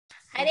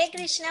Hare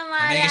Krishna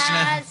Hare Krishna.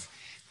 Maharaj.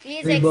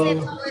 Please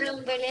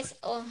accept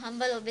our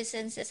humble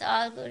obeisances.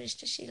 All glories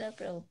to Srila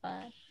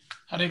Prabhupada.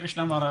 Hare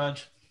Krishna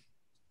Maharaj.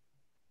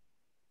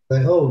 I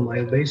hope my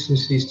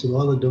obeisances to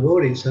all the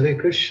devotees. Hare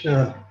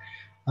Krishna,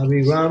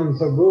 Abhiram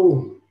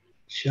Prabhu,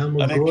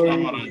 Shama Hare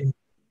Krishna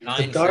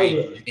Gauri,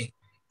 Maharaj.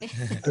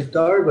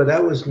 Atarva,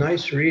 that was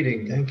nice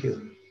reading. Thank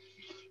you.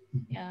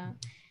 Yeah.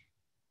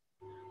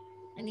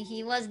 And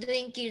he was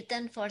doing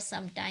kirtan for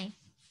some time.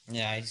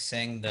 Yeah, I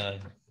sang the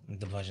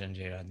bhajan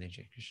Jai Radhe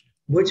Jai Krishna.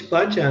 Which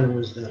bhajan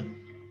was that?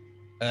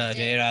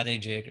 Jai Radhe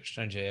Jai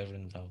Krishna Jai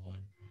Vrindavan.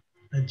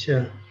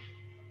 Acha.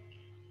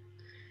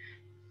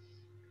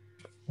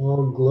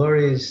 All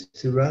glories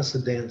to Rasa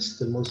dance,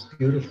 the most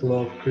beautiful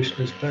of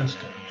Krishna's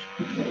pastimes.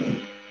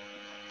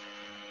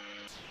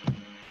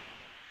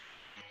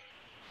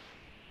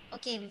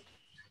 Okay.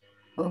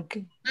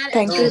 Okay.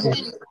 Thank you.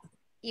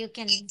 You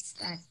can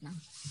start now.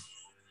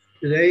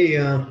 Today,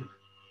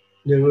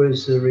 there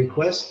was a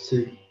request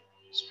to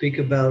speak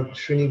about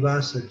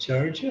Srinivas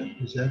Acarya.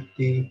 Is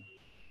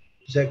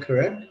that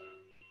correct?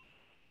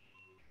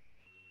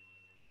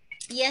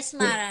 Yes,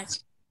 Maharaj.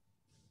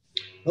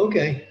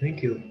 Okay,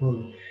 thank you.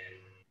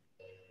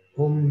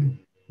 Om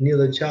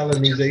Nilachala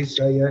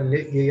Nivesaya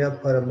Nityaya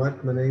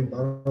Paramatmane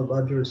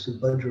Bhavabhadra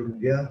Subhadra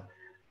Vya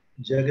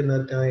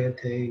Jagannathaya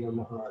Te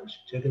Namaha.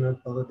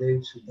 Jagannath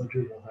Baladev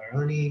Subhadra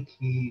Maharani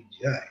Ki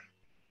Jai.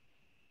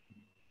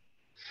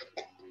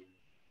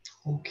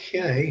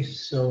 Okay,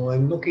 so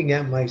I'm looking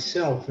at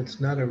myself.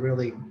 It's not a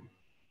really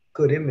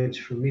good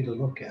image for me to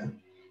look at.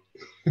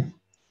 Can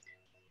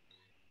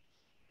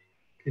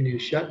you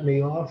shut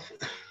me off?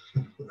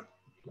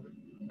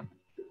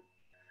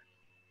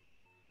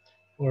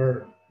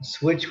 Or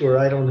switch where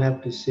I don't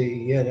have to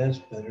see? Yeah, that's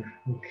better.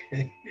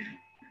 Okay,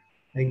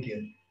 thank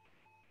you.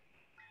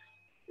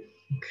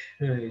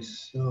 Okay,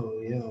 so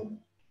yeah.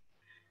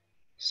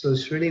 So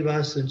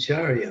Srinivas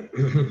Acharya.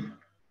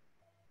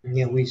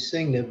 Yeah, we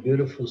sing that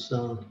beautiful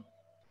song.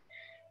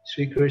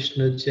 Sri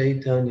Krishna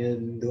Chaitanya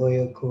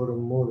Doya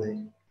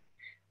Koramore.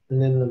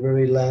 And then the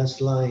very last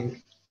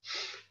line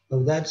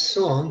of that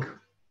song,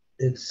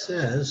 it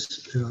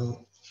says, if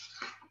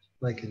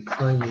I can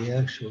find the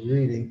actual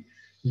reading,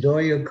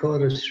 Doya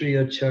Kora Sri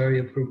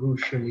Acharya Prabhu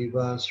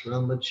Srinivas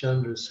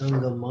Ramachandra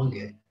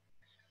Sangamage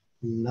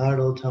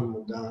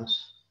Narottam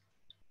Das.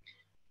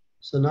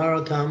 So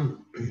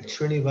Narottam,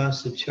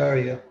 Srinivas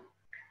Acharya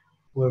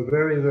were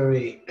very,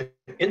 very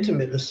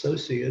intimate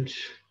associates.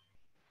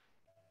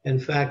 In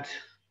fact,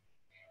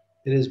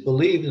 it is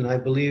believed, and I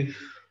believe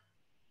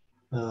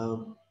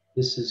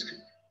this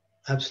is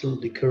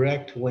absolutely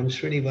correct, when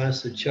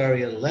Srinivas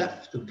Acharya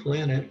left the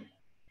planet,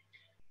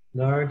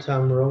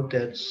 Narottam wrote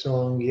that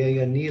song,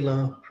 Yaya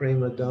Nila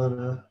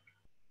Premadana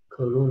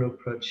Karuna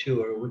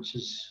Prachur, which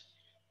is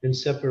in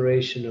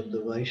separation of the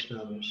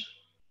Vaishnavas,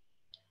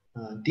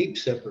 deep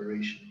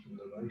separation from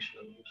the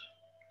Vaishnavas.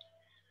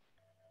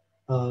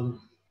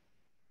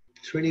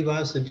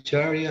 Srinivas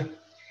Acharya,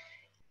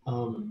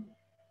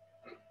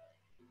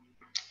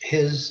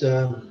 as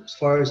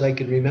far as I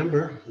can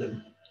remember,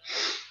 the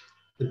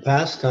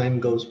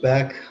pastime goes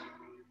back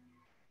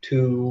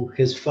to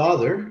his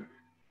father,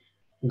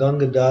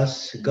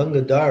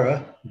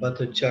 Gangadhara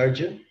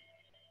Bhattacharya,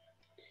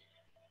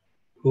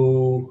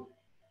 who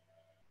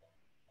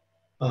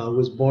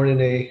was born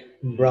in a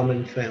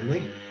Brahmin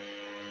family.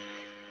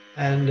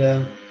 And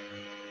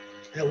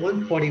at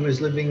one point he was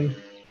living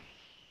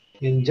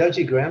in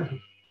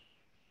Jajigram.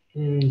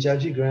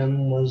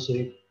 Jajigram was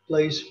a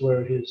place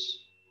where his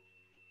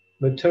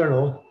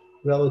maternal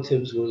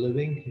relatives were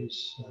living,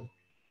 his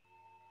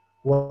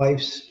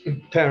wife's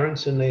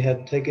parents, and they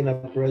had taken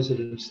up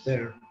residence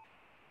there.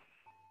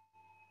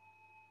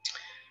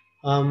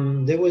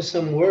 There was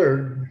some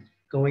word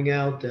going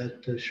out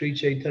that Sri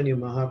Chaitanya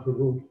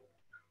Mahaprabhu,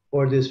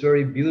 or this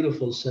very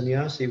beautiful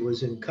sannyasi,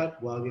 was in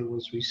Katwag and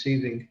was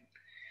receiving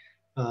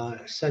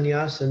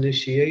sannyas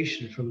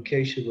initiation from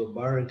Keshava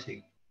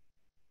Bharati.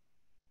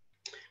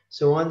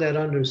 So on that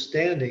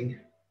understanding,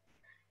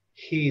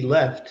 he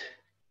left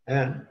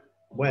and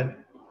went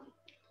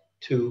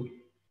to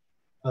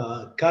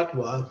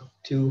Katwa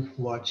to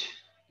watch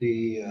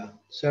the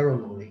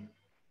ceremony.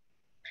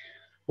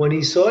 When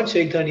he saw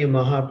Chaitanya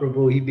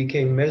Mahaprabhu, he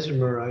became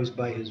mesmerized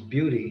by his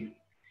beauty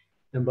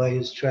and by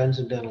his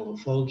transcendental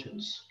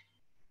effulgence.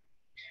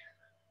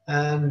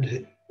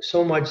 And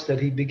so much that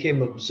he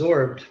became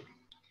absorbed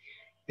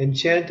in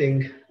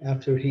chanting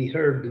after he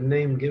heard the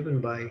name given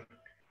by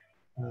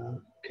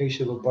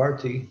Keshava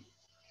Bharati,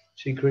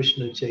 Sri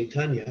Krishna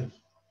Chaitanya.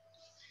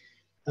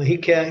 He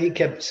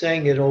kept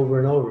saying it over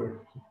and over.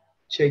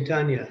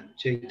 Chaitanya,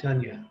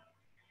 Chaitanya,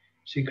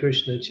 Sri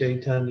Krishna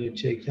Chaitanya,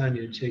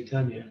 Chaitanya,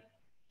 Chaitanya.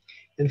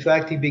 In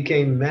fact, he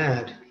became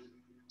mad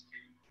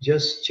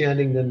just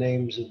chanting the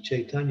names of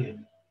Chaitanya.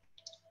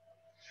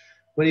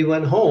 When he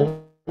went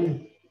home,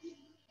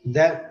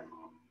 that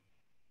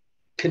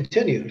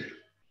continued.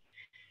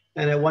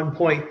 And at one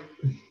point,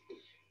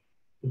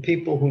 the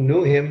people who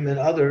knew him and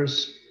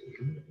others,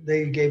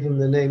 they gave him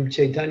the name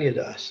Chaitanya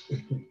Das.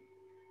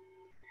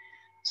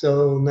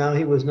 So now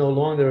he was no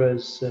longer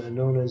as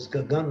known as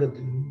Gangadhara,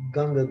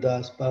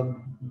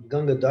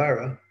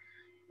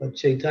 but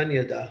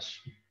Chaitanya Das.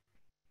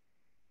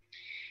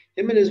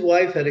 Him and his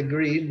wife had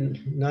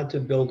agreed not to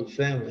build a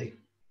family.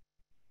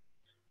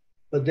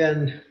 But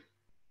then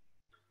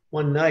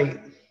one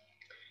night,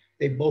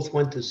 they both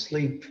went to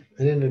sleep,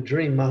 and in a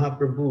dream,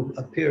 Mahaprabhu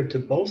appeared to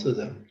both of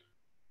them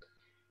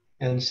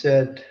and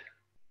said,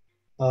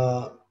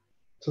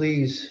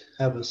 please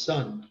have a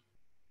son.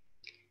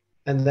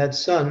 And that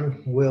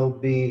son will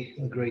be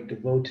a great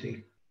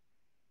devotee.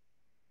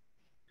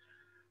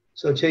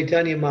 So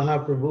Chaitanya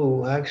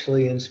Mahaprabhu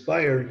actually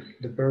inspired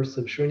the birth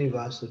of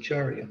Srinivas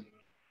Acharya.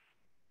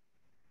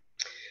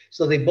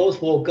 So they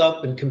both woke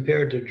up and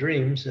compared their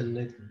dreams,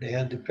 and they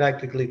had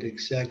practically the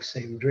exact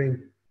same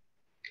dream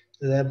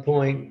at that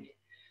point.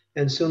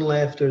 And soon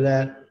after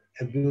that,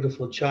 a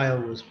beautiful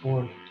child was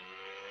born.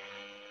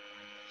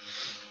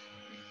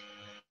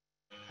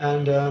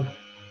 And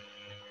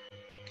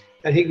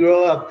he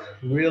grew up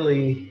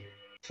really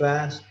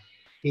fast.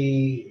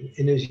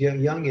 In his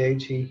young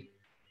age, he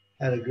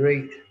had a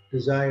great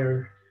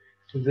desire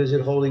to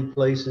visit holy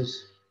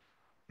places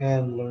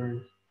and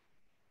learn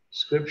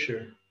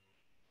scripture.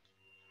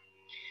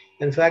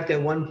 In fact,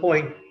 at one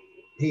point,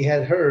 he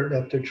had heard,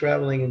 after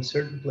traveling in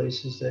certain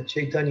places, that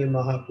Chaitanya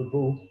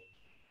Mahaprabhu,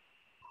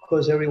 of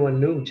course, everyone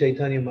knew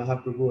Chaitanya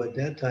Mahaprabhu at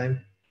that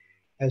time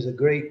as a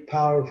great,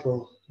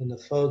 powerful, and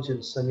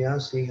effulgent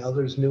sannyasi.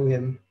 Others knew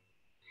him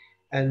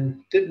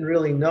and didn't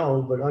really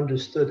know, but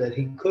understood that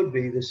he could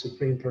be the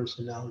Supreme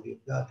Personality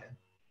of Godhead.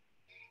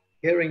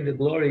 Hearing the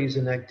glories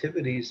and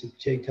activities of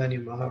Chaitanya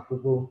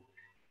Mahaprabhu,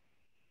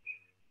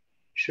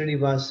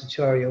 Srinivas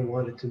Acharya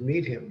wanted to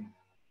meet him.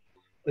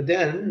 But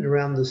then,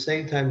 around the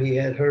same time, he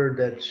had heard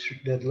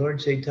that Lord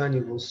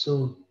Chaitanya will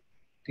soon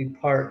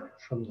depart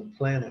from the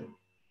planet.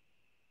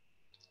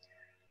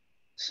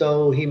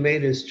 So he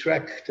made his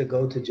trek to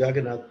go to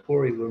Jagannath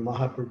Puri, where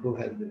Mahaprabhu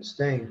had been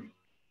staying.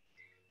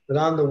 But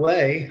on the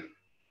way,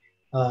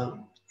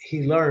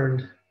 he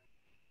learned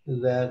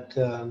that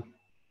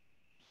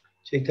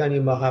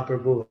Chaitanya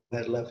Mahaprabhu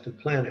had left the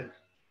planet.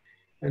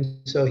 And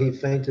so he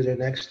fainted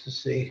in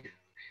ecstasy,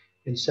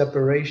 in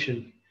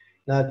separation,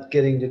 not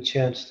getting the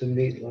chance to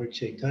meet Lord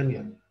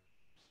Chaitanya.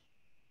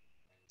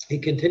 He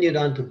continued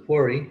on to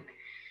Puri,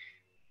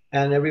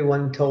 and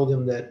everyone told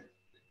him that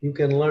you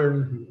can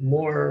learn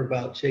more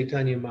about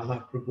Chaitanya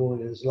Mahaprabhu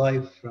and his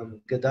life from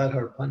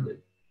Gadadhar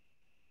Pandit.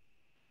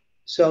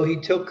 So he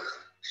took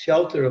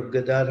shelter of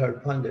Gadadhar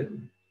Pandit.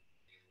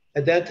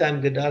 At that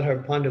time,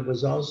 Gadadhar Pandit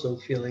was also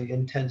feeling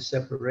intense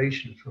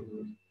separation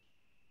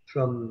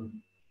from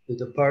the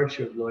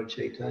departure of Lord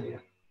Chaitanya.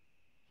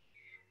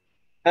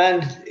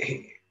 And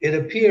it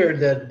appeared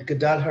that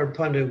Gadadhar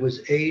Pandit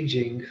was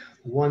aging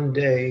 1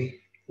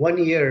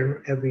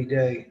 year every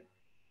day.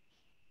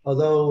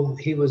 Although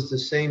he was the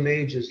same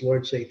age as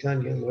Lord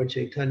Chaitanya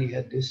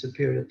had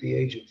disappeared at the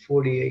age of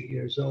 48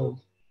 years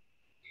old.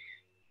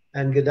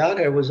 And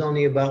Gadadhar was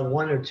only about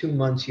 1 or 2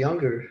 months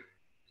younger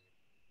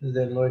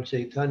than Lord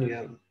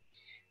Chaitanya.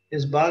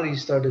 His body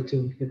started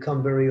to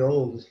become very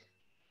old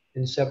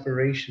in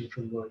separation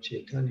from Lord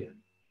Chaitanya.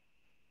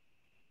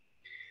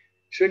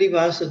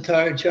 Srinivas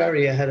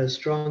Acharya had a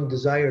strong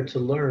desire to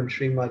learn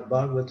Srimad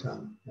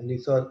Bhagavatam, and he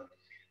thought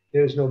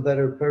there's no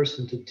better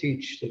person to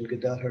teach than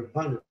Gadadhar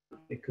Pandit,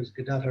 because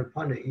Gadadhar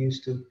Pandit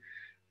used to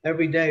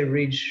every day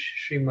read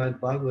Srimad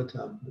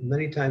Bhagavatam.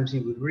 Many times he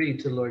would read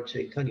to Lord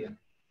Chaitanya.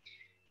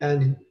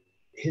 And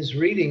his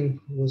reading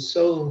was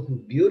so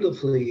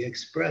beautifully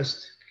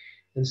expressed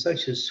in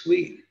such a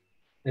sweet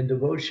and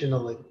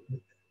devotional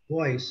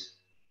voice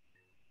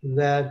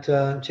that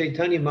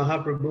Chaitanya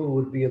Mahaprabhu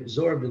would be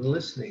absorbed in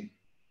listening.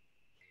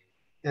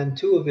 And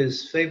 2 of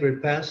his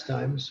favorite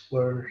pastimes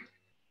were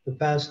the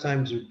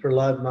pastimes of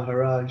Prahlad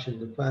Maharaj and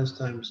the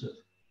pastimes of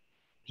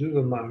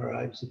Dhruva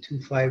Maharaj, the 2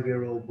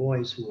 5-year-old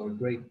boys who are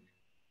great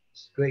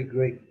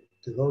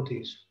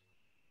devotees.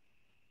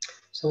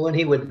 So when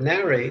he would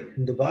narrate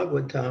in the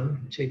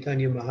Bhagavatam,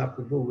 Chaitanya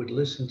Mahaprabhu would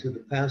listen to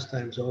the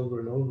pastimes over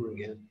and over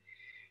again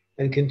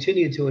and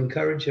continue to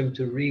encourage him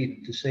to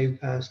read the same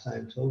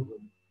pastimes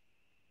over.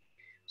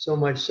 So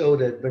much so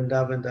that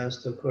Vrindavan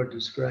Das Thakur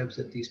describes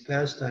that these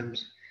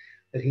pastimes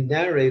that he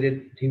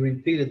narrated, he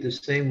repeated the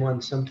same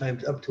one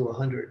sometimes up to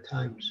 100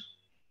 times.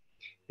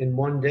 In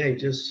one day,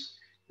 just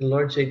the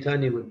Lord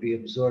Chaitanya would be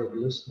absorbed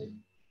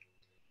listening.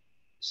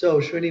 So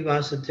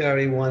Srinivas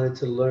Acharya wanted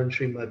to learn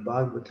Srimad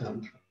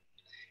Bhagavatam.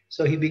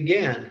 So he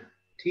began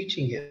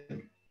teaching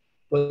him.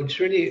 But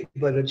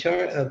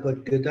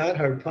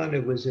Gadadhar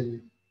Pandit was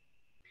in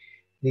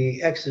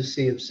the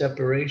ecstasy of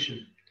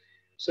separation.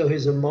 So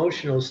his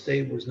emotional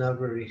state was not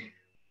very,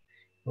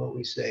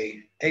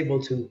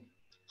 able to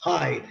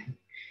hide.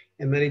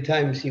 And many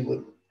times he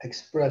would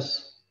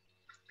express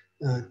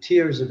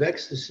tears of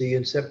ecstasy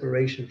and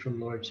separation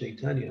from Lord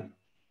Chaitanya.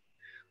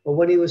 But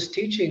when he was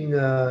teaching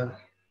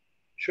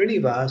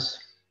Srinivas,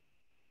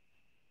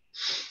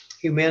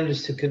 he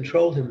managed to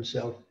control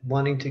himself,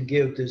 wanting to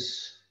give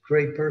this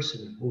great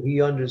person who he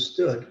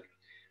understood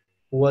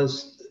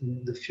was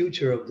the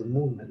future of the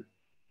movement.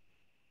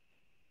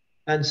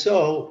 And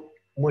so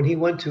when he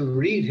went to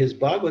read his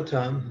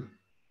Bhagavatam,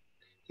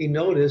 he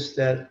noticed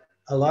that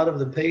a lot of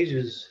the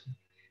pages,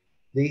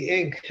 the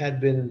ink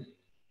had been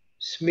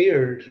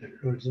smeared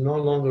or was no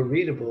longer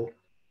readable,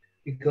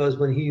 because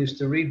when he used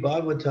to read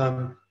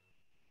Bhagavatam,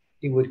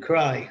 he would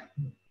cry.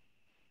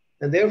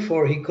 And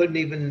therefore he couldn't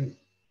even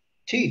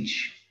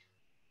teach,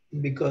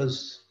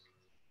 because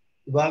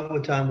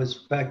Bhagavatam was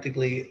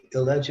practically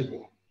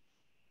illegible.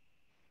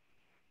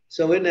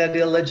 So in that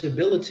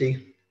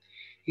illegibility,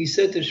 he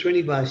said to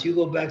Srinivas, you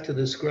go back to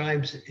the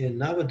scribes in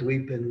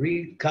Navadvip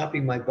and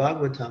copy my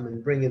Bhagavatam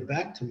and bring it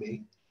back to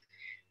me.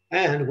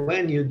 And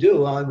when you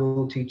do, I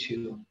will teach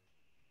you.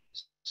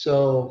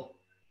 So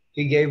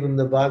he gave him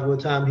the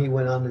Bhagavatam, he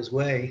went on his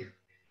way.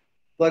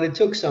 But it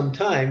took some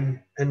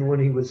time, and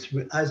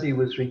as he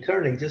was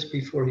returning, just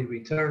before he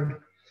returned,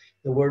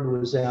 the word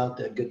was out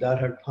that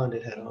Gadadhar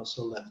Pandit had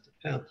also left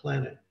the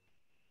planet.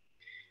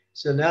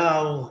 So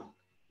now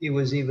he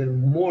was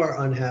even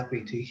more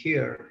unhappy to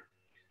hear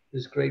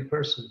this great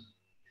person,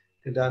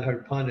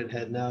 Gadadhar Pandit,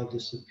 had now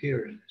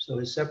disappeared. So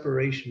his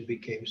separation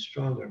became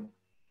stronger.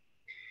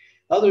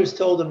 Others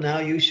told him, now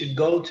you should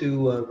go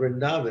to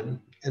Vrindavan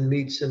and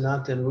meet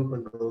Sanatan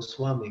Rupa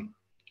Goswami.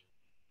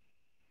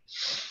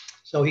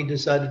 So he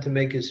decided to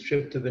make his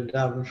trip to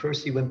Vrindavan.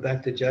 First, he went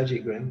back to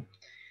Jajigram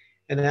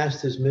and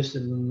asked his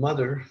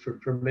mother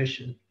for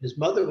permission. His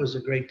mother was a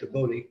great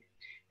devotee,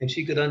 and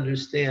she could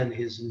understand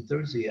his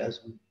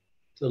enthusiasm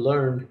to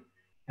learn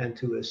and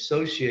to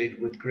associate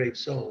with great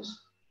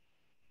souls.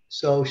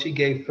 So she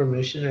gave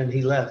permission and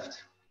he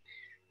left.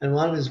 And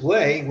on his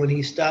way, when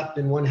he stopped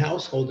in one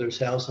householder's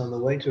house on the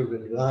way to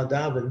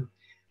Vrindavan,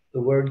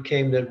 the word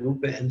came that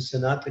Rupa and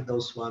Sanatana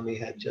Goswami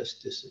had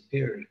just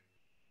disappeared.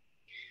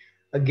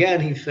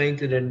 Again, he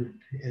fainted in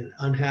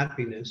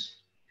unhappiness.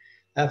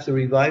 After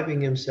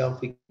reviving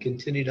himself, he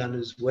continued on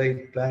his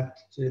way back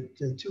to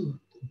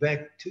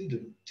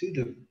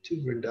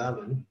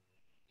Vrindavan.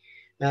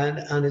 And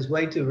on his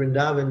way to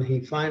Vrindavan,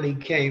 he finally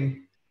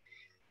came,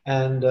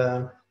 and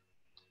of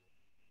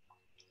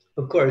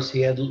course,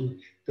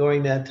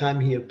 during that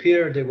time he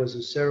appeared, there was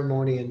a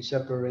ceremony and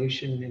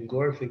separation and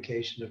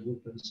glorification of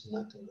Rupa and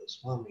Sanatana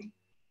Goswami.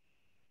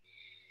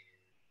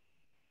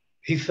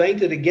 He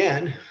fainted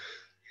again,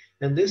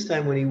 and this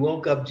time when he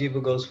woke up,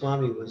 Jiva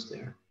Goswami was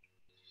there.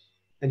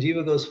 And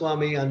Jiva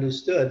Goswami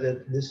understood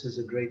that this is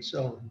a great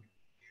soul.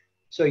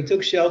 So he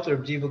took shelter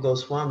of Jiva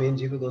Goswami, and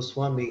Jiva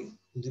Goswami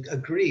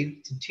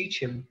agreed to teach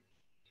him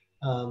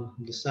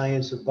the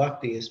science of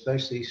bhakti,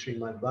 especially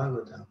Srimad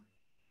Bhagavatam.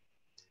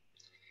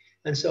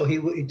 And so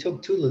he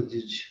took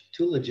tutelage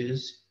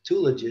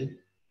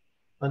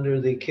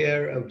under the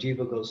care of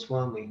Jiva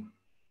Goswami.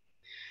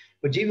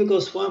 But Jiva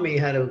Goswami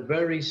had a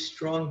very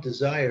strong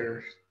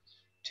desire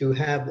to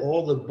have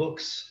all the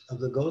books of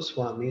the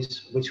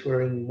Goswamis, which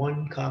were in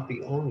one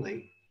copy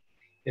only,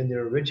 in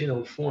their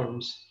original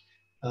forms,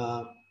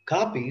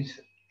 copied,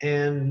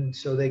 and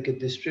so they could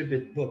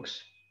distribute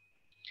books.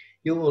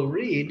 You will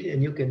read,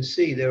 and you can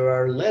see there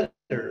are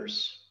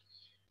letters.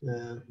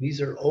 These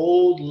are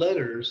old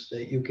letters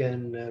that you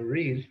can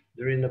read.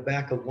 They're in the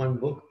back of one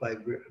book by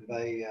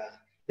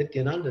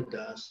Nityananda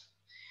Das,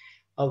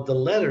 of the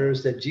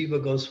letters that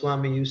Jiva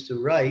Goswami used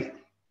to write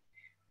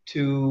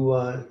to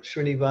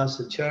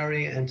Srinivas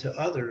Acarya and to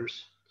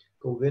others,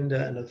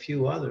 Govinda and a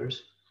few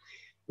others,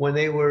 when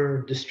they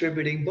were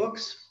distributing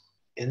books.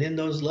 And in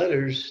those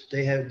letters,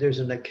 there's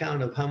an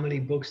account of how many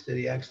books that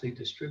he actually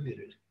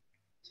distributed.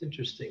 It's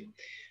interesting.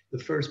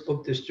 The first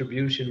book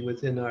distribution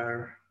within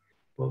our,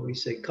 what we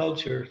say,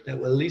 culture,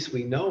 that at least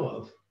we know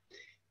of,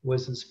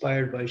 was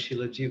inspired by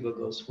Srila Jiva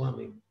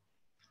Goswami.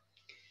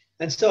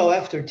 And so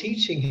after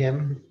teaching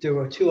him, there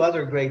were two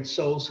other great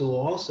souls who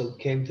also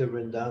came to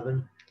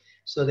Vrindavan.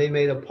 So they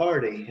made a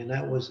party, and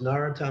that was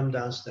Narottam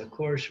Das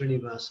Thakur,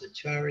 Srinivas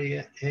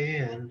Acharya,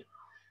 and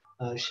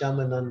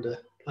Shyamananda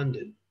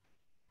Pandit.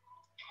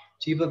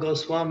 Jiva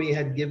Goswami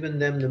had given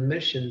them the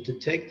mission to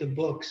take the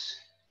books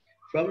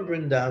from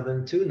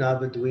Vrindavan to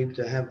Navadvip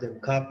to have them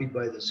copied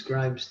by the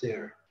scribes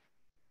there.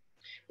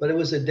 But it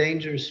was a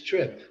dangerous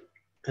trip,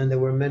 and there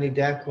were many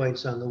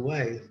dacoits on the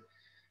way.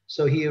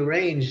 So he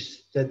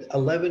arranged that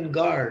 11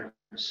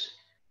 guards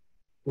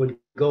would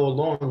go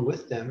along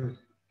with them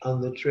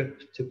on the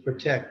trip to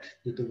protect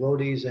the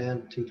devotees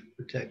and to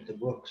protect the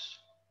books.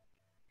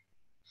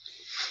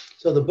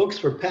 So the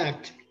books were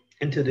packed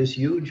into this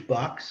huge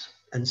box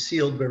and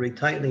sealed very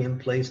tightly and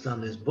placed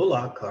on this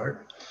bullock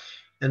cart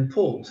and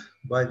pulled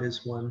by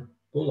this one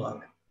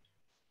bullock.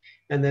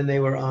 And then they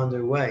were on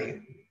their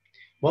way.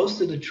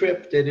 Most of the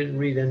trip, they didn't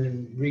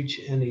reach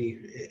any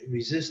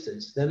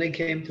resistance. Then they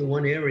came to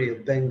one area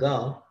of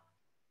Bengal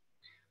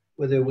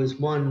where there was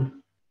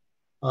one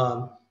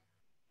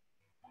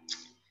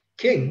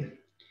king,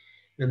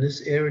 and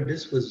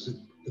this was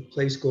the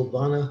place called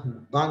Bana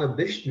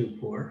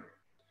Vishnupur,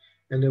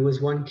 and there was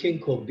one king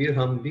called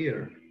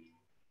Birhambir.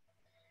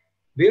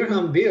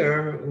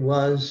 Birhambir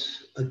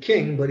was a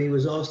king, but he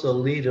was also a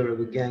leader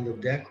of a gang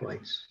of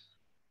dacoits.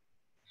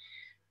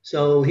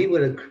 So he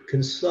would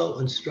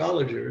consult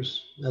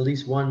astrologers, at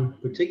least one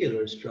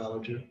particular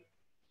astrologer,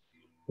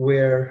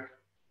 where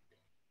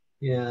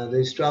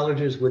the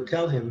astrologers would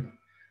tell him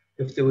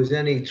if there was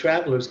any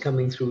travelers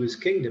coming through his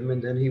kingdom,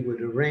 and then he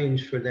would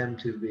arrange for them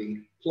to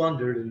be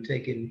plundered and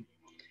taken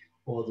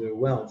all their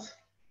wealth.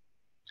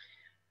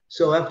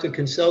 So after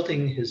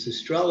consulting his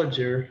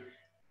astrologer,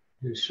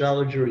 the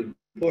astrologer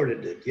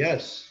reported that,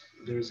 yes,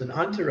 there's an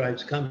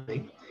entourage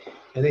coming,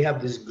 and they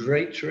have this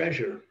great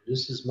treasure.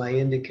 This is my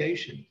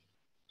indication.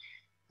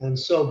 And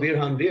so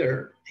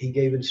Birhambir, he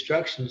gave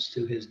instructions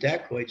to his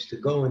dacoits to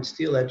go and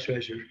steal that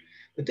treasure.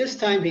 But this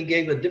time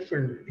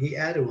he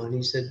added one.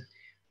 He said,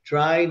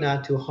 try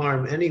not to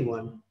harm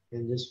anyone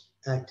in this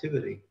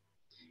activity.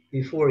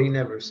 Before, he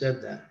never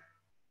said that.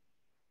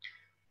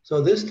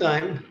 So this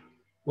time,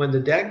 when the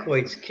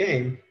dacoits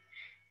came,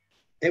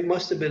 it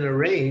must have been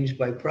arranged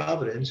by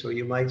Providence, or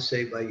you might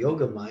say by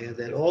Yoga Maya,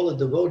 that all the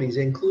devotees,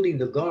 including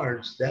the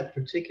guards, that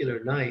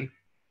particular night,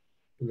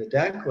 when the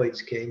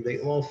dacoits came, they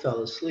all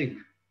fell asleep.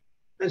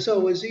 And so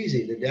it was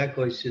easy. The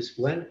dacoits just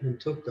went and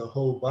took the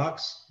whole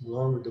box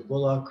along with the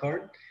bullock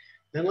cart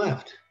and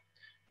left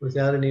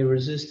without any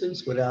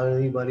resistance, without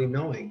anybody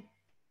knowing.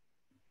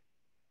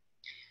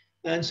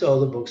 And so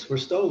the books were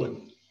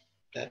stolen.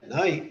 That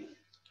night,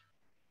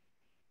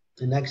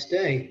 the next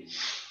day,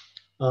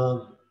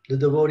 the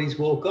devotees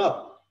woke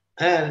up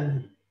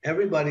and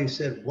everybody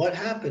said, what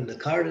happened? The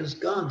cart is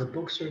gone. The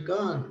books are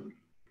gone.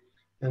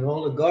 And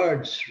all the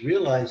guards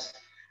realized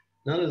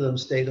none of them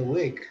stayed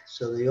awake.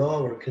 So they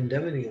all were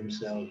condemning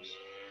themselves.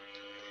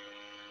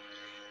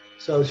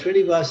 So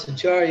Srinivas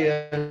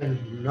Acarya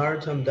and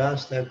Narottam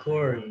Das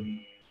Thakur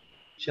and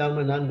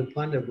Shyamananda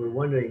Pandit were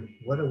wondering,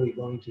 what are we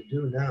going to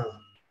do now?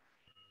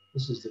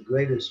 This is the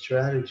greatest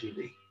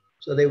tragedy.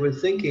 So they were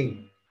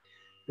thinking,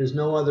 there's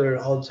no other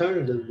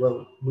alternative.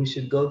 Well, we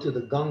should go to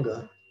the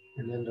Ganga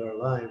and end our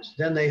lives.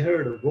 Then they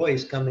heard a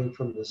voice coming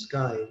from the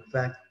sky. In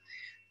fact,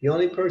 the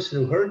only person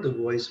who heard the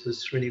voice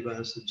was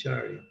Srinivas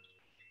Acharya.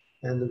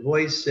 And the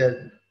voice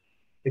said,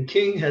 the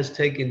king has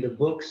taken the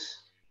books,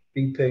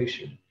 be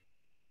patient.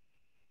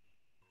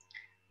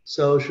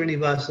 So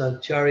Srinivas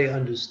Acharya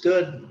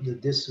understood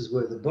that this is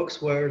where the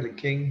books were. The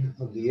king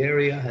of the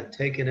area had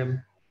taken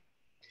him.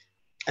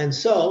 And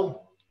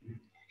so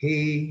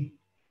he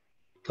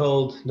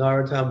told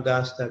Narottam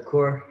Das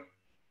Thakur,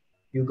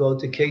 you go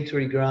to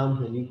Khetri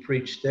Gram and you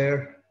preach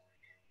there.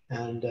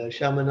 And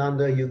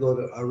Shyamananda, you go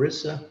to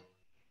Orissa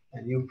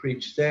and you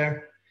preach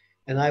there.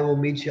 And I will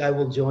meet you, I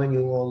will join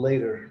you all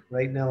later.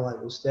 Right now I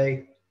will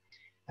stay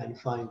and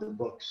find the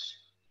books.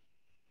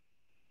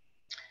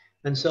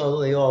 And so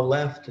they all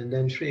left, and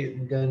then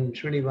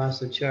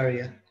Srinivas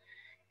Acharya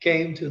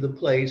came to the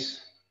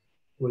place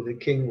where the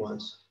king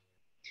was.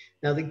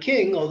 Now the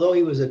king, although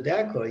he was a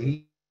dacoit,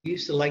 he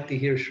used to like to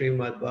hear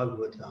Srimad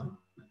Bhagavatam.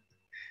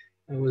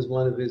 That was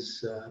one of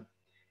his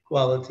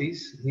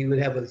qualities. He would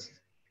have a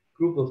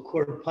group of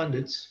court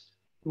pundits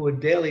who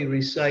would daily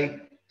recite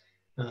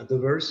the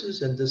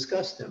verses and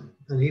discuss them,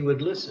 and he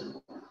would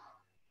listen.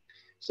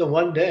 So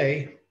one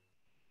day,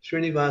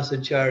 Srinivas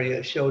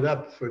Acharya showed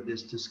up for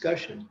this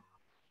discussion,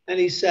 and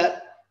he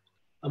sat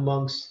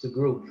amongst the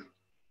group.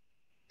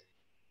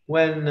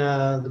 When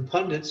the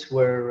pundits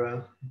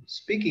were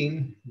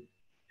speaking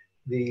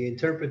the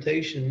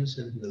interpretations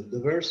and the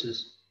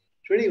verses,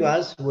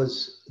 Srinivas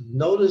was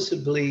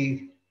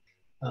noticeably,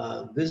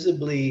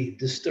 visibly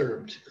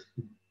disturbed.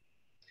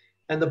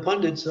 And the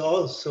pundits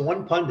also,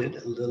 one pundit,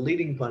 the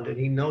leading pundit,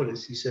 he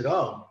noticed, he said,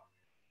 oh,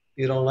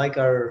 you don't like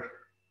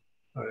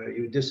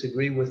you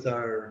disagree with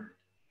our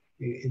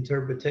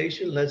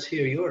interpretation? Let's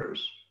hear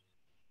yours.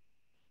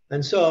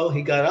 And so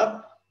he got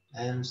up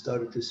and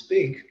started to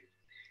speak,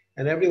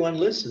 and everyone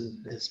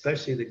listened,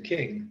 especially the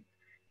king.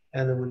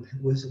 And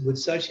with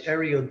such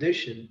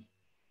erudition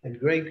and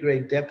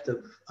great depth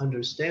of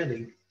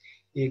understanding,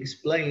 he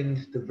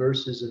explained the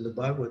verses in the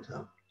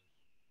Bhagavatam.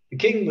 The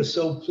king was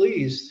so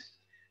pleased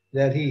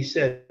that he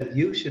said,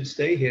 you should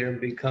stay here and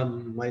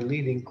become my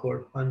leading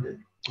court pundit.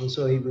 And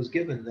so he was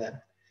given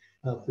that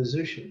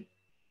position.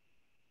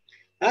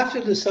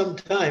 After some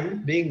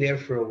time, being there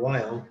for a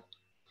while,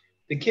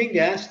 the king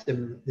asked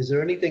him, is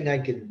there anything I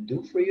can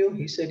do for you?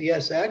 He said,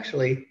 yes,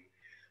 actually,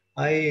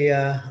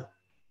 I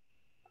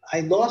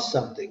lost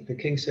something. The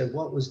king said,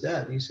 what was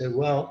that? He said,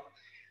 well,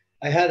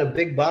 I had a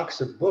big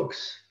box of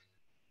books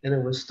and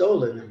it was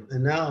stolen,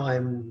 and now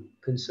I'm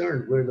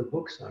concerned where the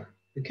books are.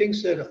 The king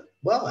said,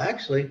 well,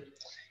 actually,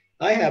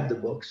 I have the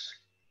books.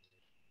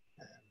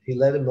 He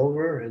led him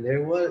over, and there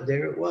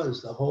it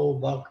was, the whole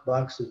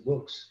box of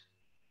books.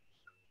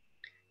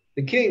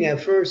 The king,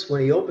 at first,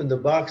 when he opened the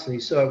box and he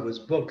saw it was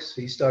books,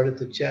 he started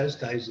to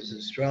chastise his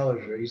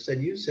astrologer. He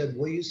said, you said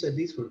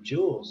these were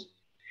jewels.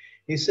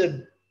 He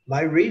said,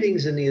 my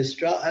readings in the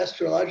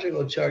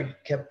astrological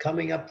chart kept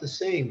coming up the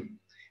same.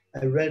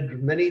 I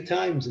read many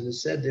times and it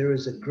said there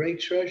is a great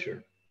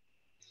treasure.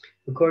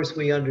 Of course,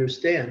 we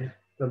understand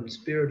from a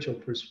spiritual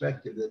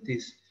perspective that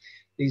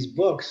these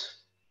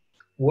books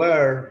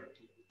were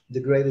the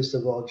greatest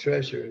of all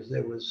treasures.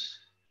 There was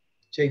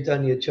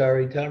Chaitanya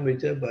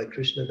Charitamrita by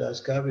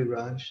Krishnadas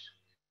Kaviraj,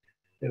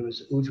 There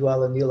was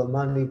Ujjwala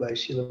Nilamani by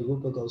Srila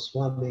Rupa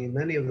Goswami,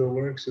 many of the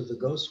works of the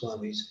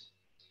Goswamis.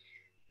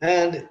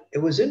 And it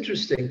was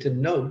interesting to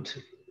note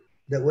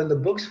that when the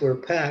books were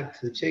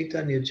packed, the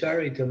Chaitanya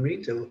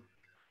Charitamrita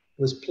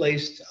was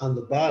placed on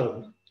the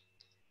bottom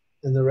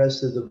and the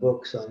rest of the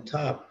books on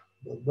top.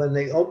 But when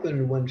they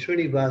opened, when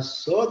Srinivas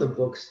saw the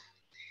books,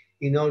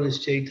 he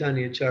noticed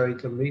Chaitanya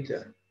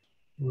Charitamrita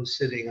was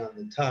sitting on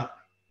the top.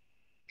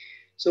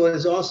 So it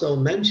is also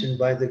mentioned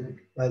by the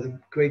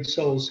great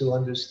souls who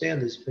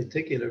understand this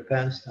particular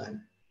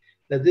pastime,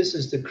 that this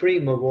is the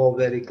cream of all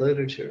Vedic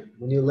literature.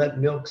 When you let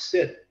milk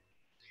sit,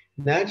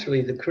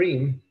 naturally the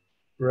cream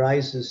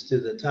rises to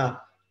the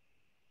top.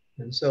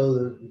 And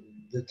so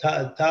the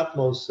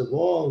topmost of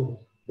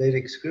all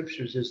Vedic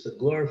scriptures is the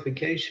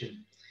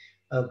glorification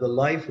of the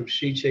life of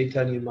Sri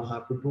Chaitanya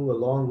Mahaprabhu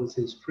along with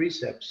his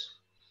precepts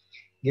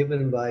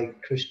given by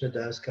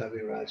Krishnadas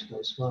Kaviraj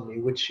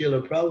Goswami, which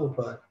Srila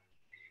Prabhupada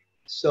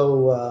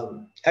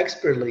so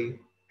expertly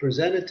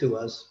presented to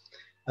us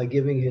by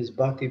giving his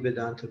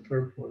Bhaktivedanta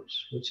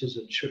purports, which is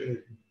a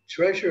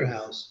treasure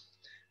house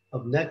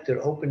of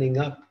nectar opening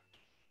up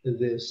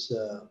this,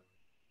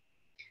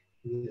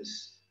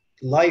 this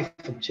life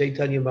of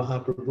Chaitanya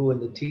Mahaprabhu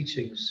and the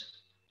teachings.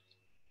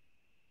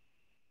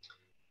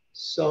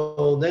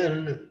 So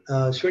then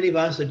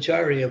Srinivas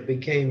Acharya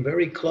became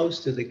very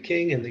close to the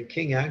king, and the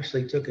king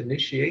actually took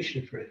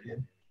initiation from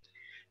him.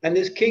 And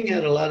this king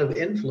had a lot of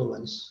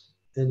influence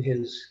in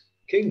his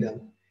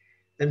kingdom.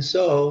 And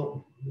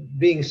so,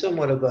 being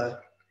somewhat of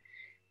a,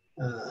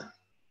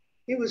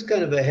 he was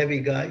kind of a heavy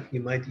guy,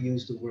 you might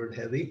use the word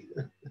heavy.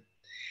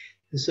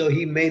 And so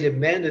he made it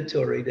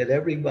mandatory that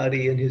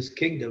everybody in his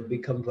kingdom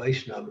become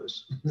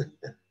Vaishnavas.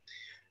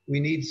 we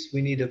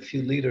need a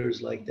few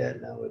leaders like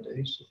that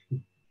nowadays.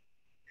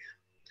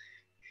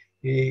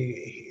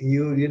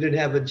 You didn't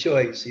have a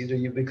choice. Either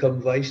you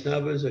become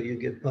Vaishnavas or you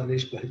get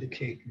punished by the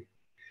king.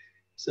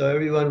 So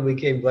everyone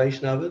became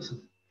Vaishnavas.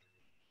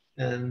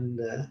 And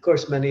of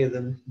course, many of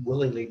them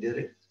willingly did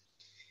it.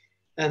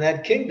 And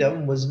that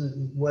kingdom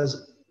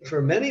was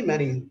for many,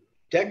 many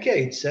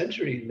decades,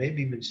 centuries,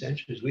 maybe even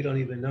centuries, we don't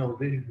even know.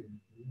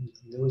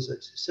 There was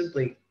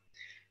simply,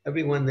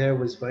 everyone there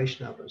was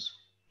Vaishnavas.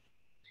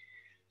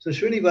 So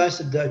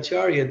Srinivas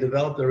Acharya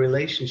developed a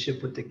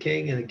relationship with the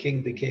king, and the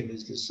king became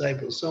his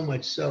disciple, so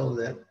much so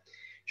that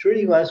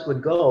Srinivas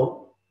would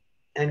go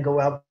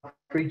out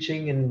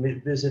preaching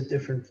and visit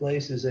different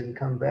places and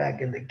come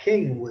back. And the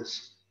king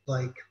was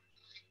like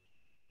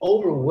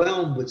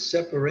overwhelmed with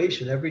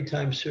separation every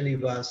time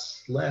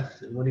Srinivas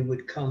left. And when he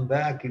would come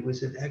back, he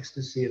was in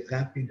ecstasy of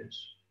happiness.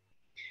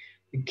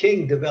 The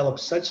king developed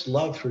such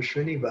love for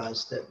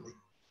Srinivas that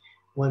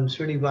when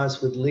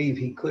Srinivas would leave,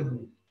 he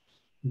couldn't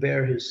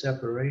bear his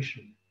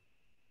separation.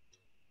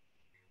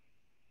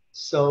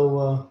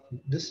 So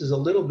this is a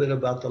little bit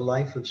about the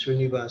life of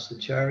Srinivas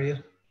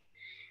Acharya.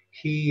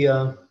 He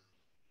had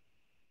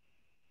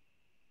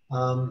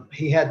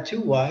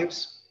two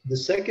wives. The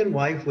second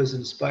wife was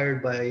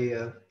inspired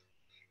by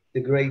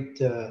the great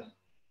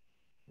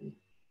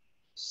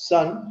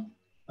son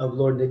of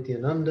Lord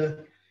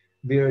Nityananda,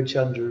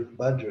 Virachandra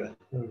Bhadra,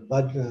 or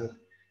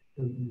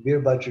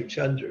Virabhadra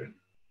Chandra,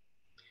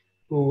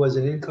 who was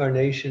an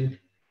incarnation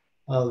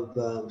of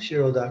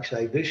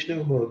Shirodakshai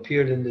Vishnu, who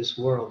appeared in this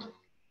world.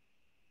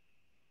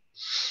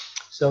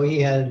 So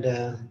he had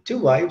two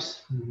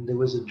wives. There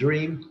was a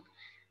dream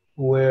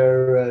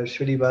where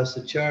Srinivas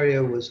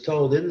Acharya was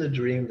told in the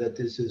dream that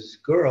this is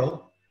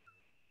girl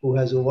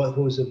who's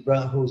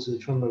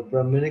from a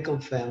Brahminical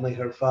family.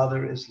 Her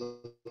father is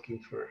looking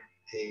for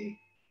a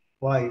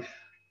wife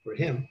for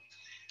him.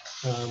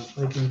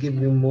 I can give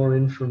you more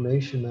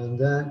information on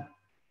that.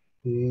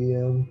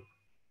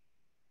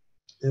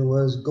 It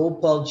was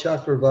Gopal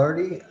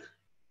Chakravarti,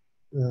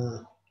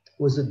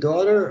 was the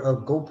daughter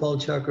of Gopal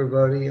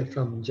Chakravarti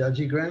from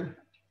Jajigram.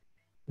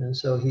 And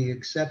so he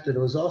accepted. It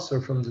was also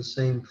from the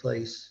same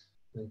place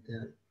like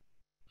that,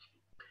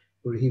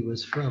 where he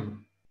was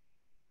from.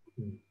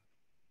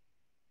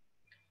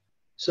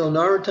 So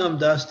Narottam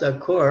Das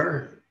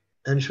Thakur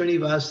and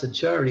Srinivas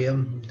Acharya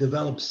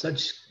developed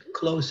such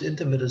close,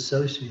 intimate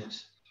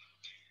associates.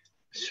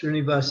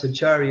 Srinivas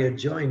Acharya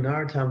joined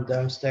Narottam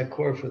Das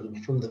Thakur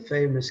from the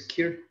famous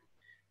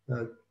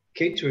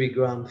Khetri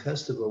Gram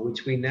festival,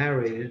 which we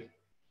narrated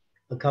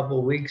a couple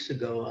of weeks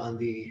ago on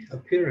the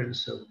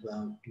appearance of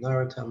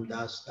Narottam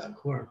Das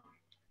Thakur.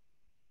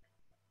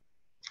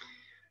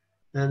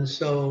 And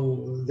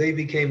so they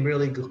became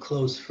really good,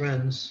 close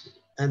friends.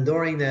 And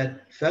during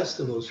that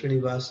festival,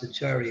 Srinivas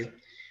Acharya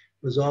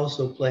was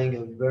also playing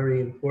a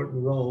very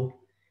important role.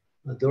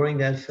 During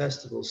that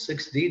festival,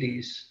 6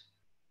 deities,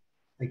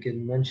 I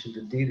can mention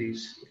the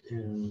deities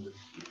in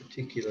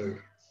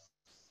particular.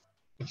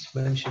 It's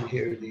mentioned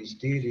here, these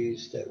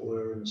deities that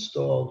were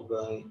installed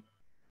by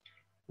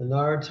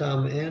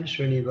Narottam and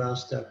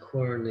Srinivas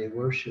Thakur, and they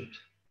worshipped.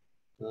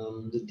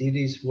 The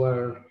deities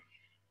were,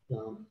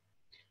 there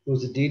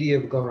was a deity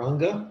of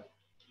Gauranga,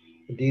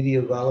 a deity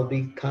of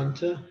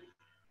Valabhikanta,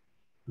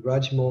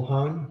 Raj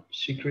Mohan,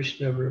 Shri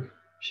Krishna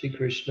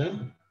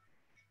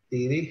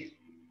deity,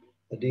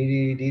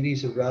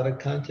 deities of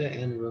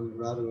Radhakanta and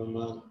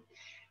Radharaman.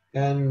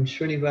 And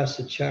Srinivas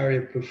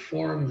Acharya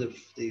performed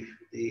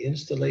the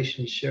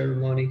installation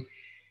ceremony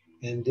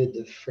and did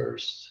the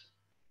first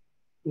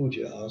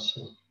puja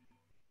also.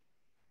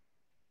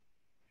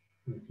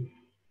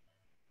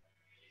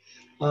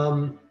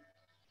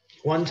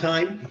 One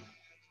time,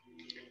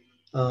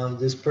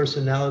 this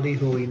personality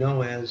who we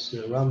know as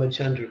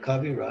Ramachandra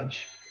Kaviraj,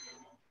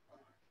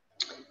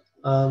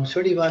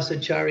 Srinivas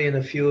Acharya and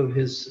a few of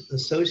his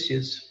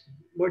associates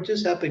were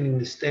just happening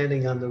to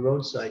standing on the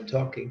roadside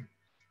talking,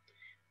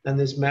 and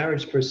this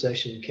marriage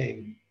procession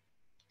came.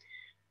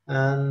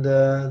 And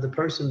the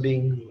person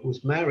who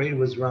was married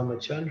was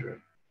Ramachandra.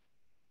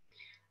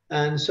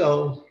 And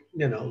so,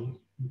 you know,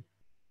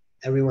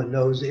 everyone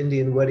knows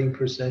Indian wedding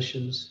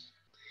processions.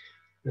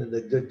 And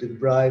the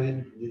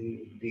bride,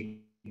 the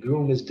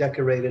groom is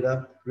decorated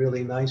up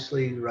really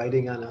nicely,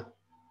 riding on a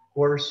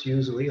horse,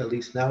 usually, at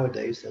least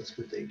nowadays, that's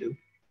what they do.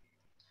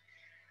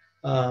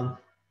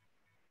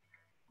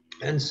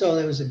 And so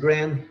there was a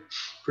grand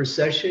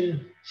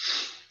procession,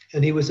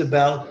 and he was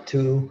about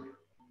to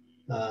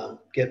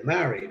get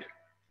married.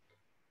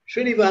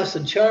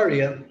 Srinivas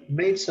Acharya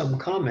made some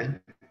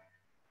comment,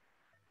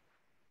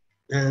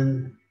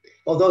 and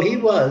although he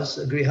was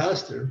a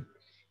grihastha,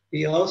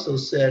 he also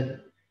said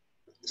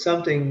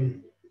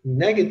something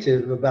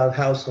negative about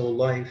household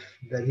life,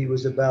 that he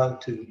was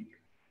about to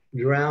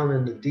drown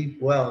in the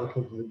deep well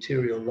of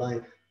material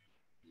life.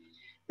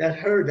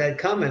 That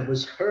comment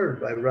was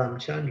heard by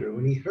Ramchandra.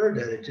 When he heard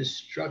that, it just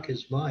struck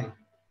his mind.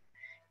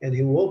 And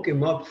he woke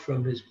him up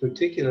from his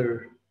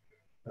particular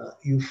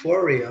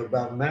euphoria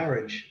about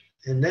marriage.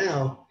 And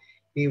now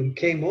he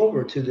came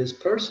over to this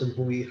person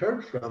who he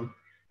heard from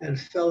and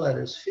fell at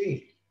his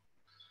feet.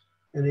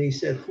 And he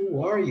said,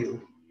 "Who are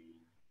you?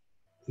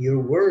 Your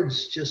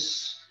words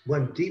just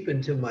went deep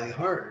into my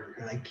heart,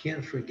 and I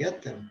can't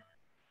forget them."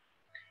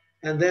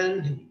 And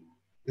then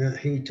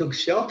he took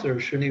shelter of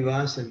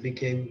Srinivas and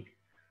became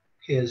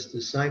his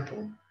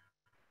disciple.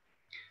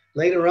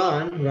 Later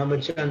on,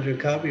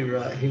 Ramachandra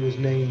Kaviraj, he was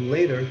named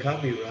later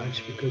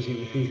Kaviraj because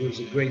he was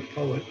a great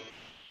poet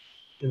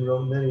and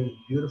wrote many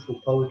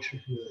beautiful poetry,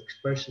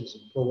 expressions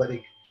of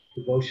poetic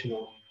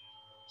devotional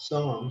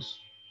songs,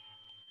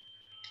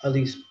 at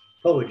least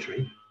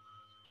poetry.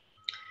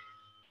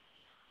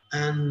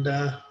 And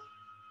let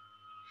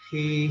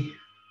me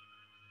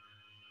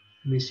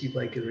see if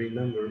I can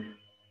remember.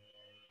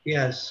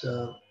 Yes,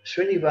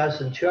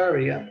 Srinivas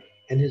Acharya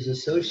and his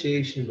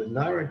association with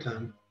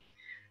Narottam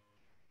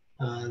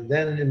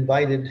then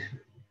invited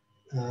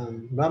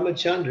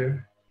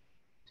Ramachandra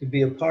to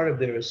be a part of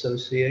their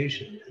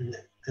association.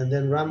 And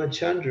then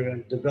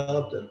Ramachandra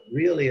developed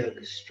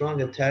a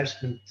strong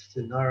attachment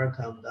to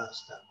Narottam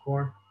Das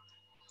Thakur.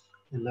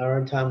 And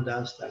Narottam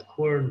Das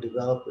Thakur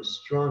developed a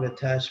strong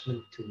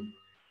attachment to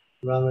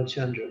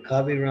Ramachandra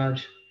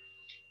Kaviraj,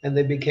 and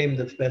they became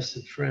the best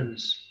of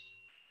friends.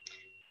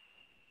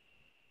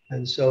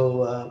 And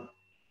so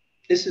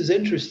this is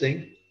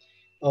interesting.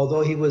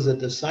 Although he was a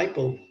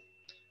disciple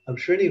of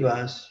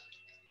Srinivas,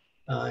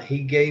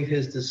 he gave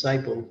his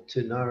disciple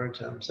to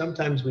Narottam.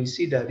 Sometimes we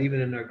see that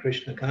even in our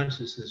Krishna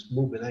consciousness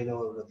movement. I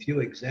know of a few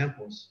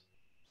examples.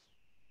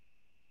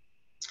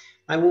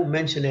 I won't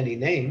mention any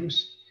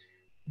names,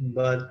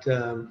 but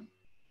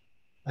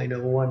I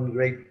know one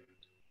great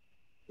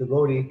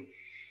devotee.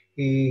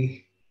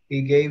 He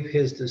gave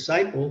his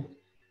disciple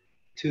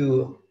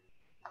to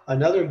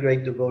another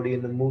great devotee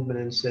in the movement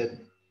and said,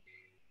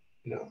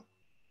 you know,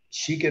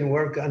 she can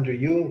work under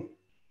you.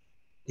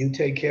 You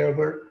take care of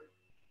her,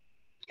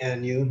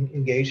 and you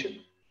engage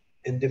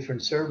in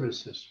different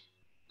services.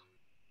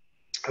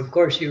 Of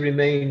course, she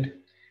remained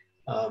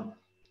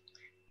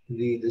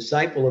the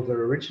disciple of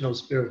her original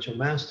spiritual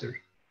master,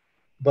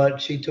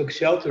 but she took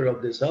shelter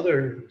of this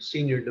other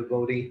senior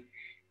devotee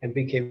and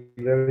became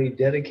very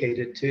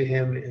dedicated to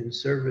him in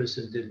service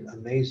and did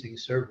amazing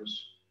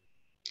service.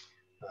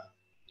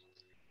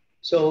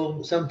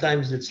 So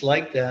sometimes it's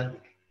like that.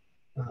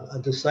 A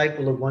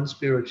disciple of one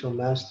spiritual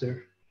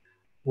master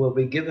will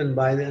be given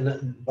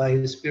by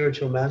his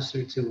spiritual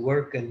master to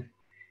work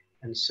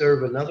and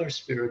serve another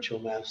spiritual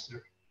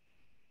master.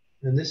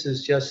 And this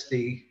is just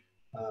the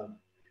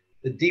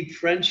deep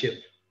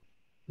friendship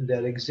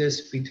that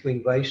exists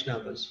between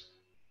Vaishnavas.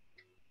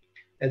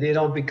 And they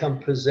don't become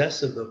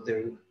possessive of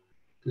their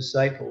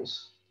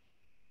disciples,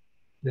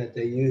 that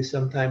they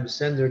sometimes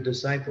send their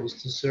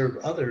disciples to serve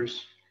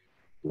others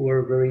who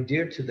are very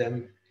dear to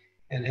them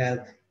and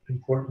have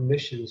important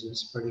missions in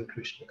spreading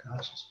Krishna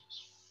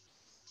consciousness.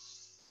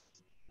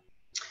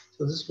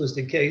 So this was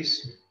the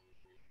case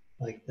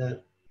like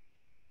that.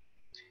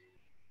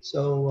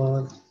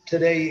 So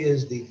today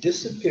is the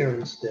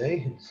disappearance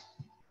day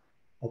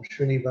of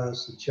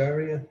Srinivas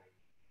Acharya.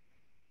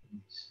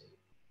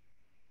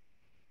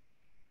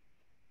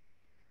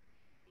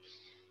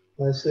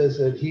 It says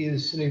that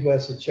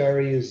Srinivas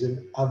Acharya is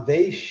an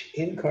Avesh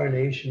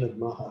incarnation of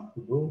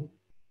Mahaprabhu.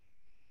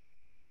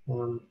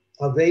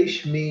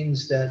 Avesh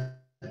means that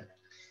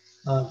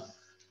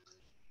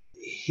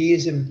he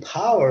is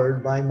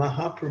empowered by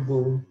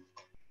Mahaprabhu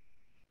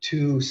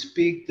to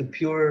speak the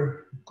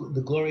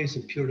glories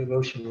of pure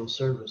devotional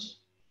service.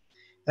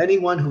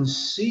 Anyone who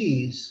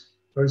sees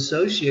or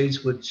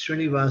associates with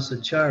Srinivas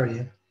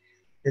Acharya,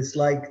 it's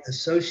like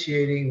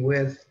associating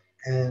with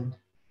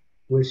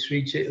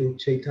Sri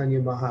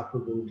Chaitanya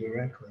Mahaprabhu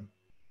directly.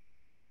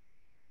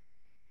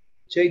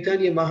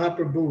 Chaitanya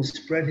Mahaprabhu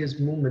spread his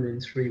movement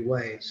in three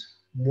ways.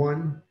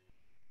 One,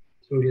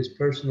 through his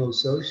personal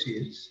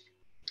association.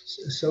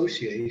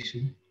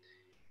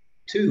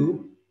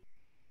 Two,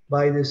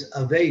 by this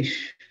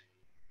avesh.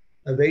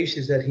 Avesh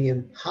is that he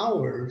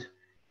empowered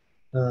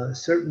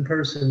certain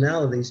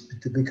personalities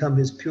to become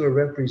his pure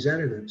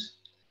representatives.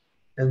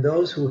 And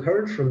those who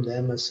heard from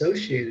them,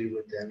 associated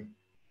with them,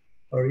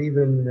 or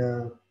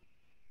even,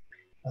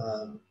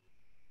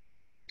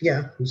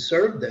 who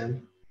served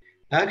them,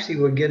 actually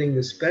were getting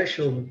the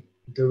special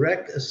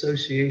direct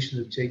association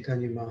of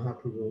Chaitanya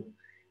Mahaprabhu,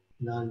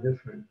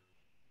 non-different.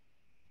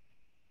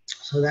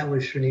 So that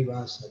was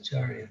Srinivas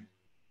Acharya.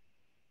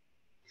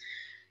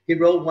 He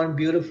wrote one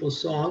beautiful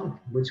song,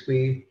 which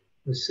we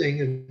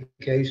sing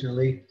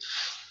occasionally,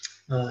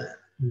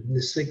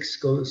 the six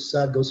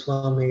Sad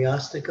Goswami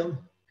Astakam,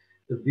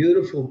 the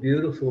beautiful,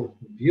 beautiful,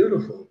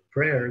 beautiful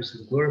prayers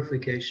and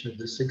glorification of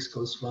the six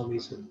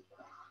Goswamis of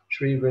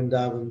Sri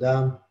Vrindavan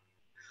Dham.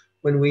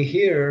 When we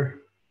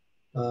hear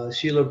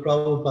Srila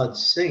Prabhupada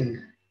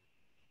sing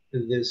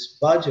this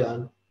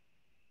bhajan,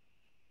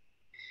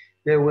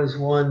 there's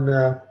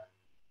one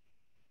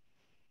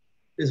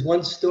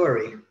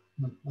story.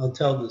 I'll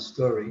tell the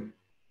story.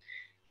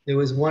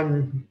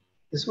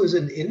 This was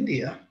in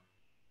India,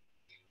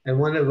 and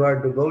one of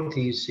our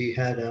devotees, he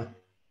had a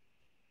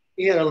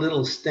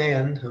little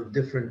stand of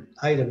different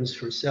items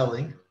for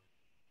selling,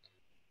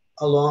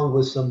 along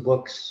with some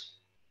books,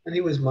 and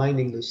he was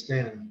minding the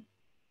stand.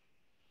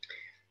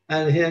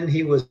 And then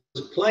he was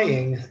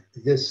playing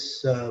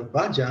this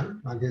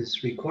bhajan on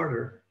his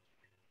recorder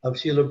of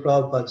Srila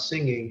Prabhupada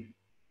singing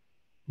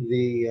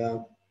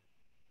the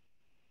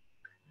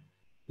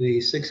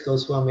six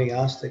Goswami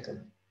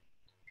Astakam.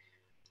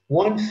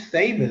 One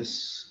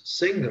famous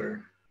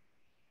singer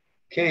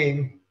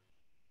came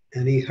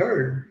and he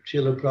heard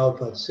Srila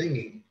Prabhupada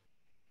singing.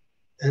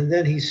 And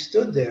then he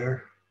stood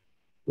there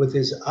with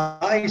his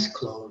eyes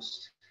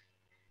closed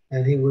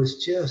and he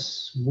was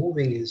just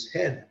moving his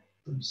head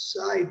from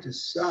side to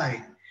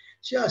side,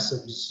 just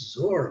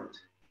absorbed.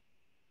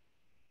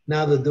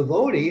 Now the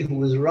devotee who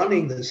was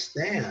running the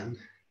stand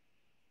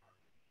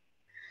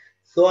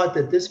thought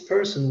that this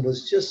person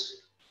was just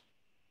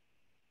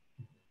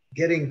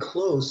getting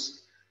close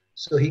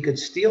so he could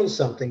steal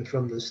something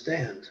from the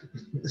stand.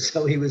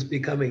 So he was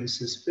becoming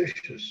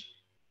suspicious.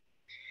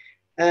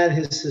 And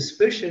his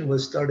suspicion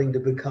was starting to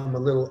become a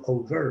little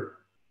overt.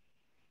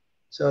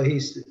 So he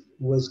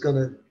was going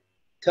to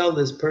tell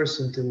this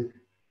person to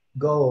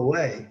go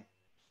away.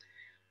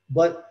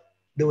 But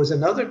there was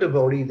another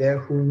devotee there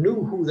who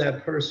knew who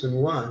that person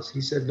was. He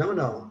said,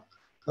 no,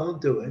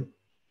 don't do it.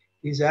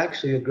 He's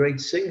actually a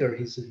great singer.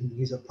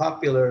 He's a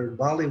popular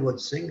Bollywood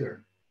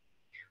singer.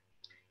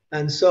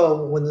 And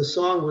so when the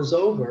song was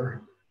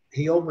over,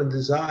 he opened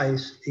his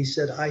eyes. He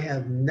said, I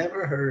have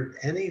never heard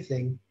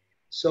anything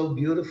so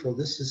beautiful.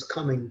 This is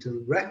coming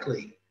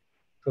directly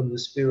from the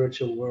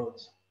spiritual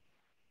world.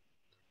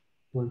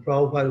 When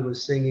Prabhupada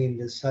was singing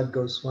the Sad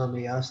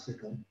Goswami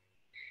Astakam.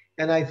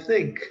 And I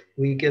think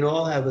we can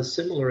all have a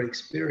similar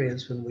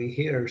experience when we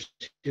hear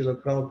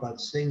Srila Prabhupada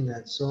sing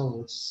that song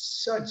with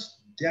such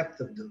depth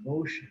of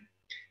devotion,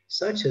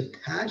 such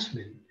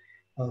attachment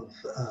of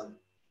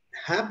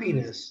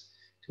happiness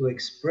to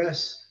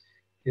express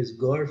his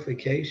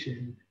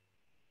glorification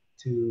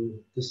to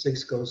the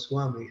six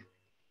Goswami.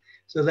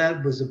 So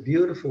that was a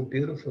beautiful,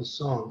 beautiful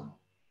song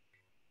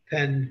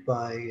penned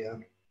by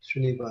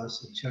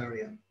Srinivas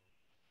Acharya,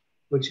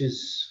 which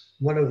is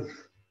one of,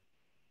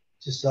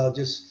 I'll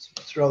just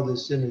throw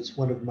this in, it's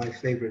one of my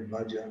favorite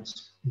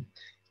bhajans.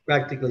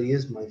 Practically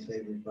is my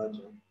favorite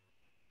bhajan.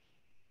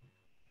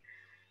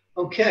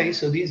 Okay,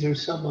 so these are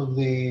some of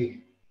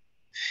the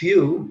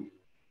few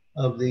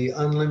of the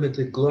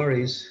unlimited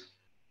glories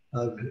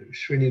of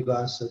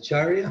Srinivas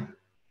Acharya,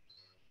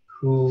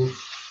 who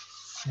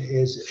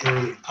is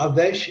a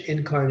Avesh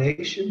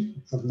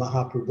incarnation of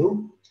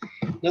Mahaprabhu.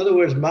 In other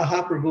words,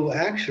 Mahaprabhu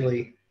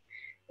actually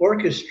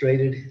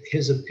orchestrated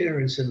his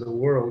appearance in the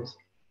world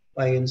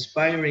by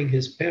inspiring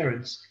his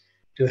parents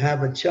to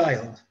have a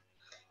child.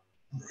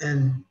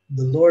 And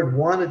the Lord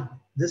wanted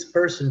this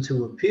person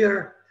to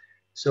appear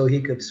so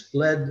he could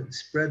spread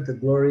the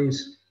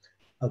glories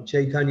of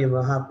Chaitanya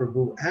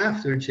Mahaprabhu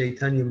after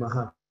Chaitanya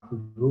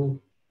Mahaprabhu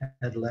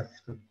had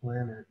left the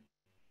planet.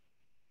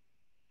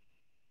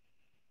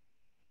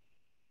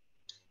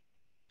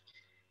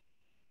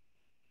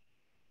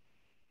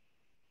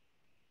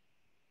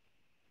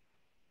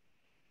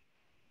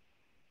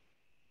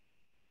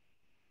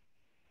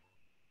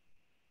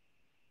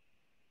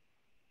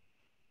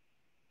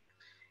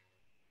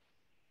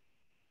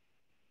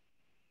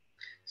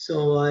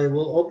 So I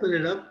will open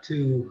it up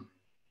to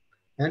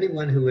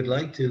anyone who would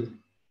like to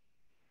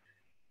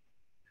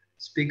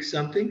speak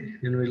something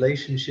in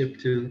relationship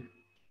to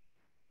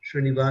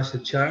Srinivas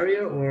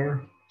Acharya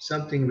or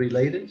something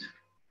related?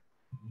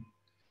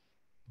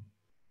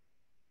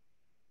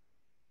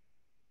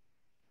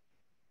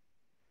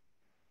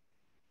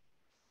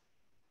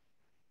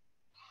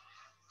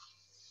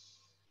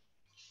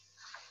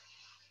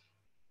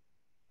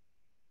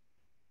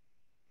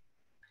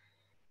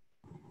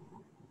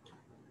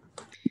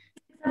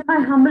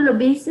 My humble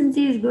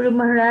obeisances, Guru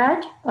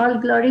Maharaj. All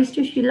glories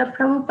to Srila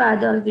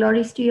Prabhupada, all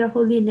glories to Your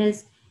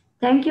Holiness.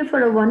 Thank you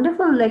for a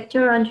wonderful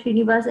lecture on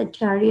Srinivas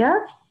Acharya.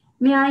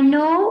 May I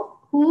know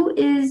who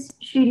is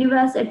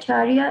Srinivas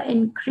Acharya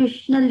in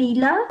Krishna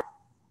Leela?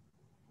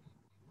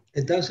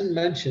 It doesn't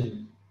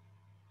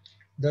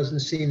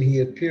seem he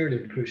appeared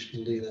in Krishna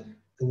Leela.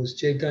 It was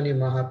Chaitanya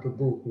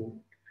Mahaprabhu who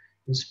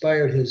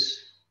inspired his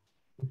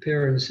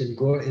appearance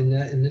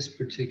in this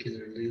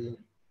particular Leela.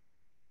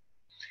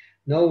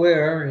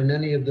 Nowhere in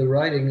any of the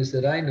writings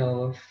that I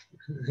know of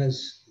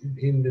has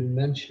him been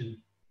mentioned.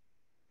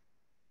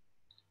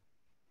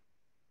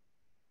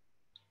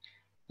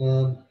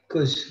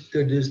 Because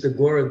there's the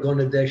Gora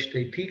Gonadesh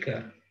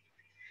Pika,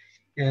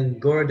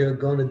 and Gora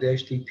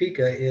Gonadesh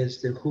Pika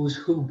is the Who's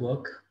Who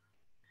book,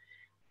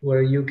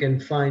 where you can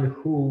find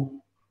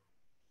who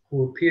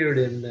appeared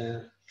in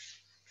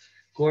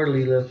Gaur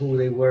Leela, who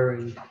they were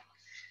in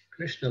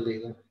Krishna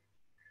Leela.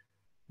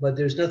 But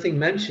there's nothing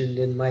mentioned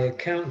in my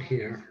account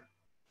here.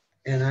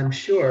 And I'm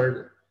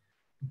sure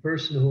the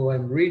person who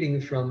I'm reading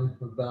from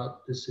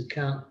about this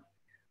account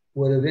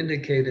would have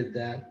indicated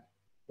that,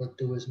 but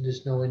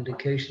there's no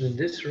indication in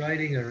this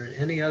writing or in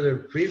any other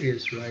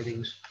previous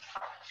writings.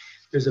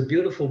 There's a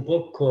beautiful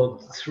book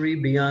called Three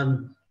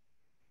Beyond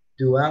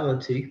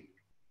Duality,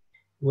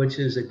 which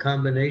is a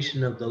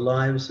combination of the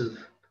lives of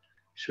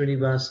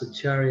Srinivas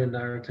Acharya,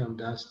 Narottam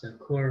Das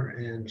Thakur,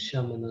 and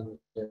Shyamananda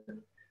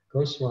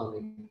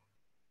Goswami.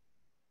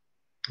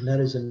 And that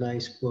is a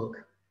nice book.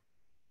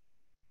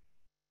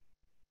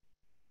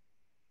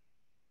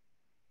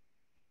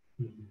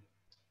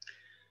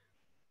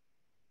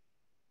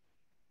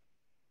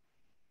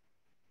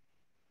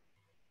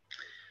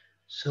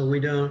 So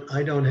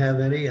I don't have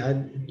any.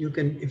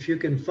 If you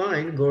can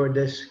find Gora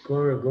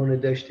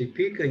Gonadesh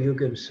Pika, you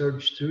can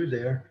search through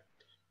there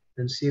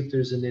and see if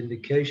there's an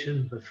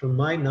indication. But from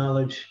my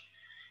knowledge,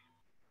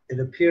 it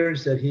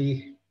appears that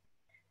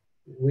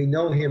we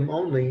know him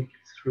only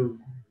through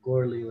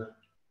Gaur Leela.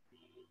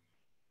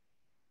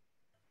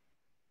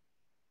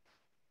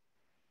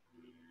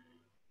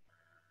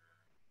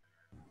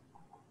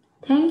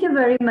 Thank you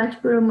very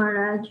much, Guru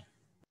Maharaj.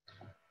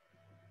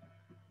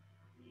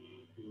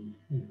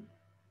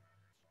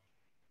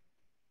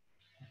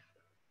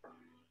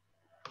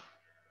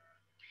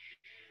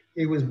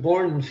 He was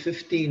born in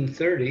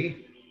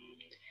 1530,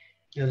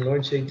 and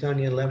Lord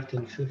Chaitanya left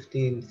in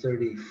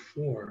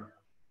 1534.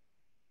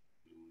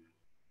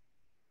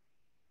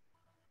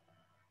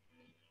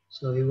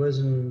 So he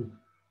wasn't.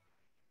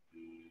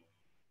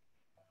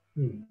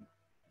 And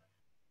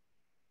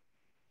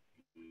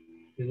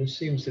it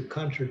seems to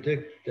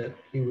contradict that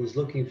he was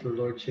looking for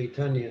Lord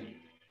Chaitanya.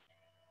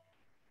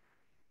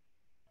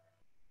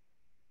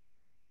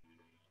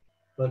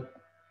 But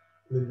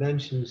it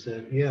mentions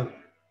that, yeah.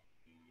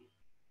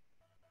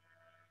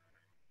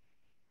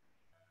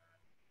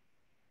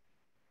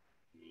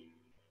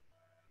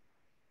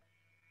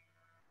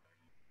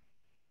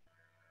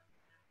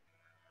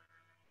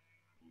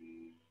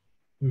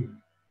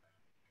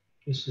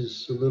 This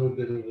is a little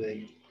bit of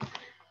a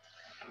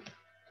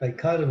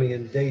dichotomy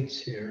in dates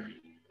here.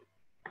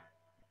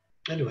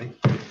 Anyway.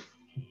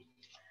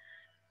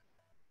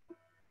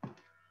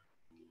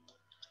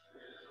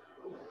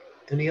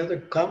 Any other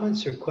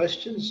comments or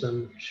questions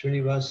on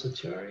Srinivas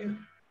Acharya?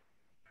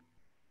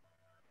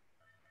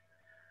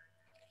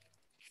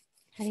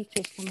 Hare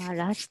Krishna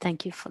Maharaj,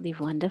 thank you for the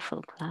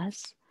wonderful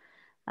class.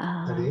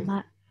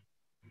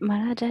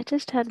 Maharaj, I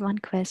just had one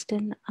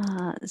question.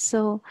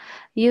 So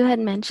you had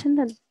mentioned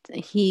that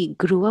he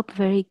grew up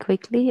very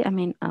quickly. I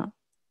mean,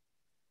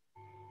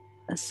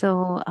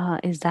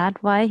 is that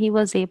why he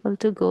was able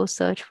to go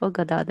search for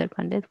Gadadhar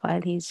Pandit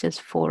while he's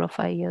just 4 or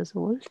 5 years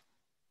old?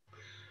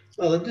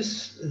 Well, it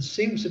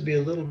seems to be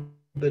a little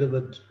bit of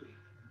a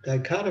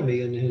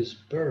dichotomy in his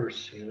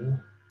birth,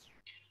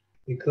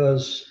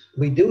 because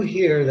we do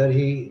hear that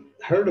he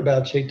heard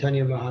about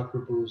Chaitanya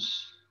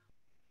Mahaprabhu's.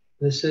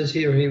 It says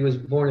here he was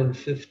born in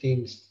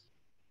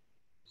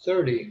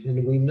 1530,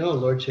 and we know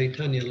Lord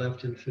Chaitanya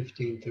left in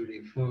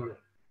 1534.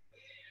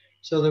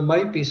 So there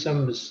might be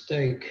some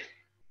mistake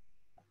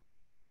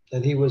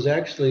that he was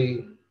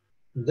actually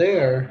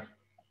there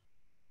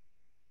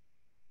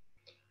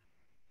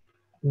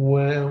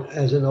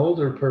as an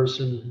older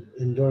person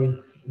and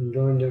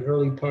during the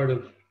early part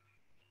of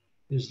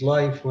his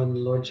life when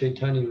Lord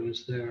Chaitanya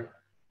was there.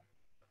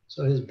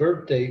 So his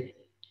birth date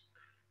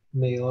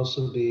may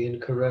also be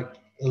incorrect,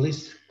 at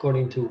least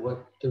according to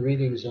what the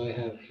readings I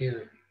have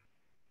here.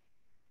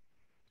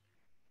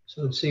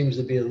 So it seems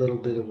to be a little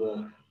bit of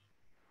a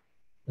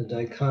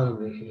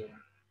dichotomy here.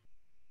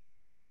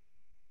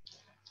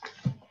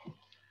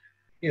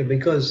 Yeah,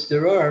 because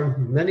there are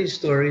many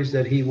stories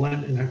that he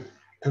went and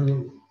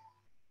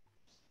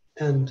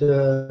and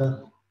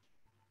to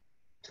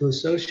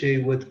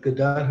associate with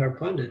Gadadhar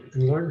Pandit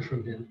and learn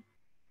from him.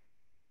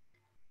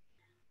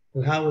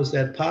 But how was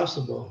that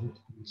possible?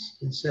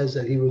 It says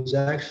that he was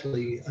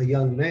actually a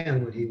young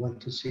man when he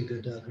went to see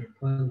Gadadhar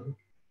Pandit.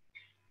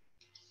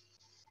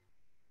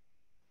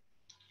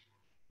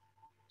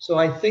 So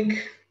I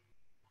think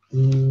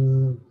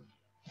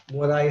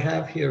what I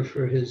have here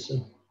for his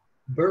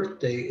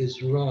birthday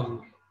is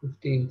wrong.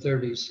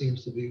 1530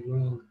 seems to be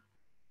wrong.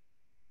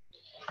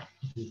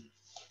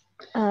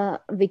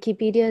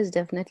 Wikipedia is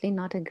definitely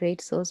not a great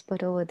source,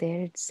 but over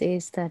there it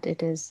says that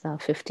it is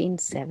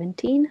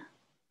 1517.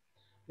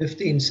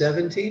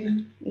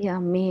 1517? Yeah,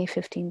 May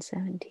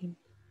 1517.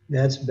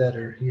 That's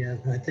better. Yeah,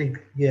 I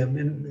think, yeah,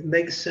 it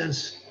makes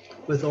sense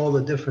with all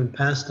the different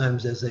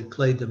pastimes as they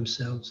played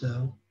themselves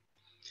out.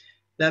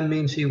 That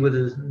means he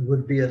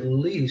would be at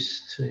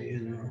least,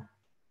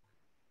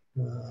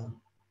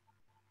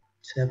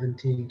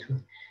 17,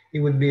 20. He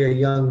would be a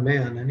young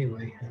man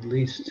anyway, at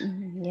least.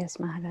 Yes,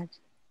 Maharaj.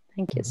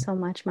 Thank you so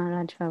much,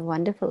 Maharaj, for a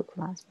wonderful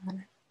class,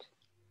 Maharaj.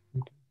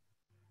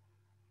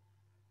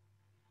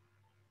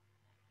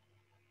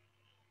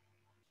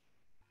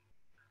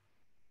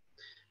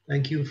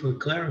 Thank you for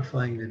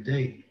clarifying the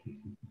date.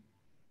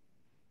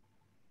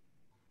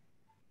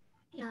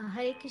 Yeah,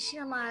 Hare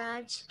Krishna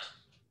Maharaj.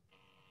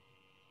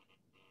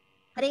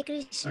 Hare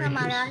Krishna Hare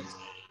Maharaj.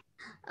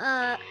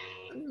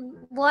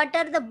 What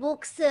are the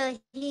books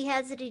he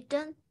has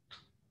written?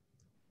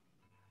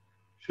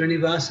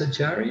 Srinivas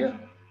Acharya?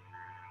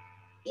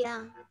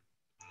 Yeah.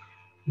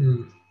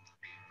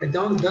 It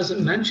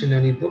doesn't mention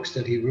any books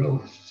that he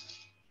wrote.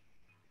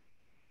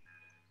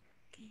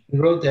 He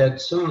wrote that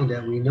song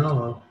that we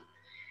know of.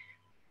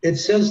 It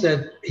says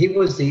that he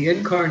was the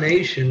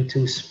incarnation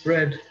to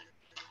spread,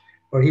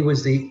 or he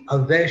was the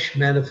Avesh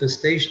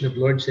manifestation of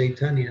Lord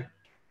Chaitanya,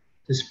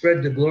 to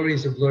spread the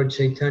glories of Lord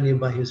Chaitanya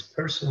by his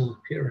personal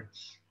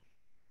appearance.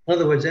 In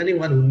other words,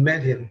 anyone who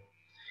met him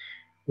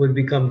would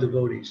become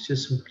devotees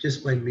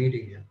just by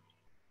meeting him.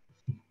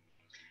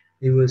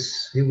 He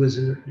was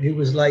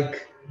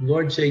like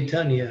Lord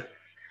Chaitanya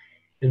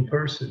in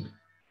person.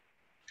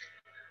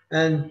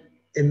 And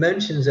it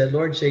mentions that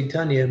Lord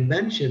Chaitanya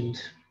mentioned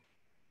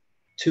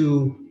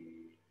to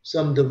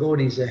some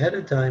devotees ahead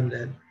of time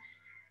that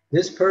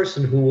this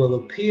person who will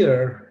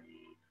appear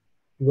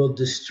will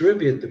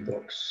distribute the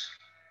books.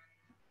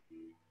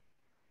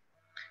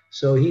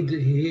 So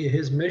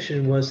his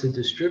mission was to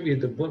distribute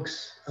the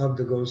books of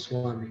the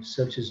Goswamis,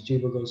 such as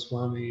Jiva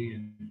Goswami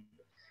and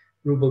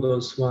Rupa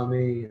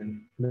Goswami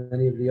and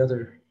many of the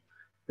other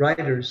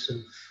writers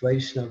of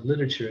Vaishnava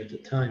literature at the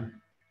time.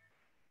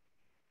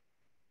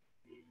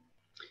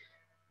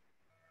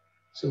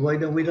 So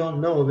we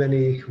don't know of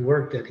any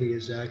work that he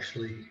has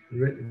actually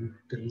written,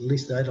 at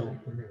least I don't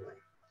anyway.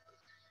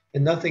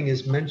 And nothing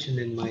is mentioned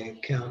in my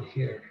account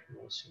here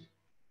also.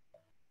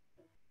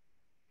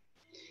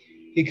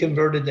 He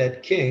converted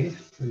that king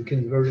and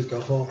converted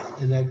the whole,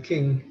 and that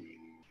king,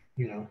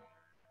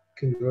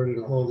 converted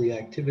all the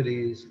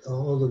activities,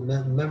 all the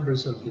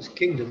members of his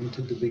kingdom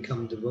to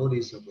become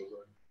devotees of the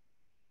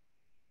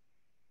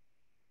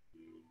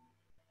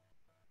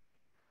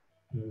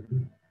Lord.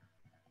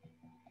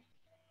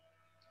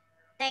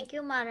 Thank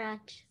you, Maharaj.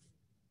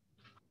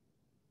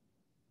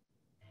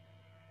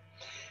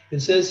 It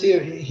says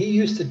here, he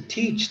used to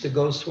teach the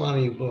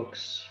Goswami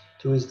books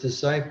to his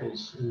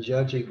disciples in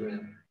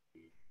Jajigram.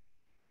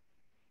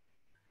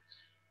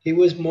 He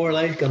was more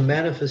like a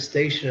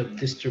manifestation of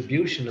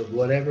distribution of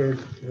whatever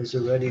was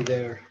already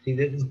there.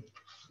 We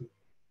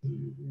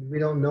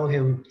don't know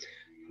him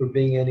for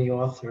being any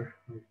author.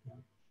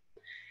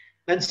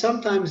 And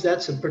sometimes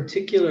that's a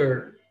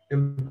particular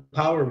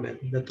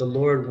empowerment that the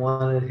Lord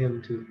wanted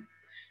him to.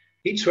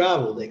 He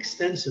traveled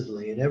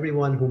extensively, and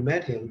everyone who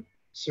met him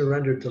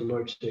surrendered to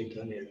Lord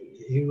Chaitanya.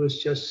 He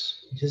was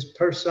just, his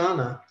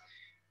persona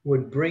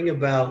would bring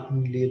about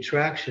the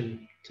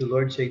attraction to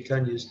Lord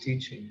Chaitanya's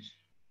teachings.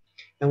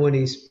 And when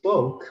he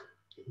spoke,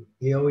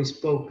 he always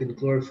spoke in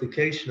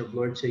glorification of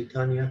Lord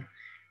Chaitanya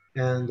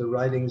and the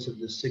writings of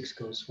the 6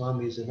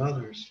 Goswamis and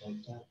others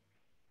like that.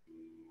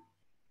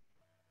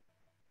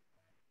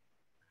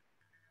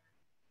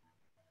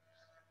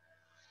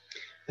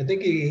 I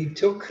think he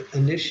took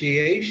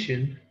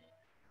initiation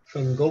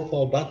from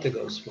Gopal Bhatta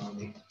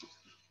Goswami.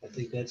 I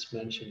think that's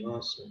mentioned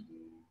also.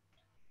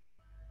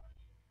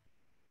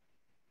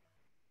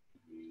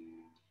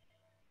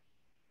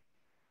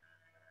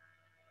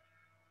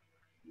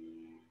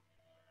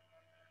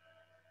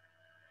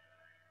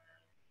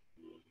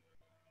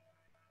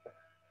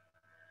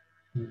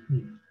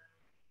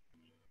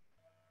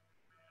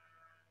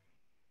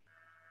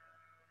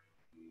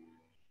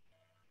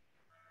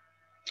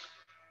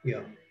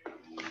 Yeah.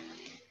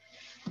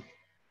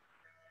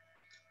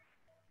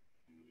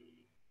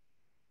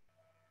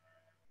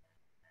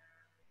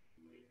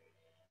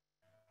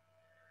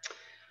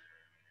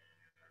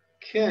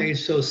 Okay,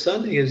 so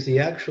Sunday is the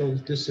actual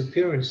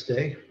disappearance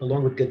day,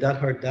 along with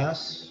Gadadhar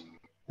Das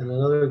and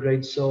another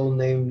great soul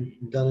named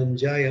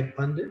Dhananjaya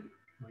Pandit,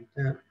 like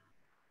that.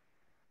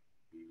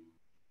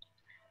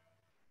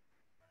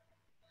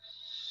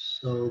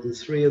 So the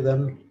three of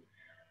them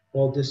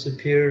all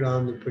disappeared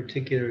on the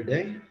particular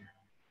day,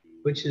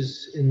 which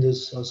is in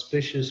this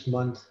auspicious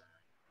month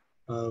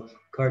of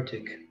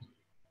Kartik.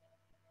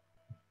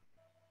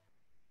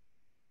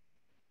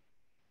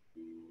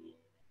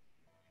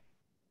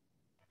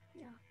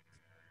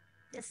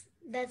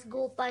 That's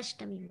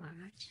Gopashtami,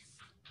 Maharaj.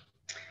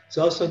 It's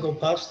also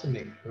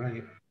Gopastami,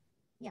 right?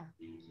 Yeah.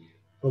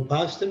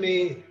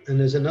 Gopastami, and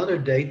there's another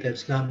date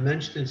that's not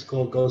mentioned, it's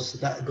called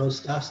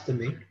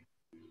Gostastami.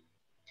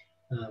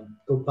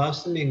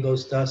 Gopastami and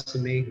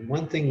Gostastami,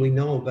 one thing we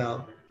know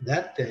about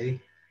that day,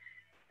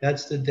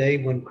 that's the day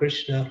when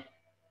Krishna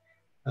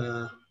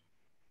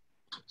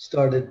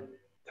started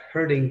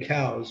herding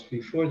cows.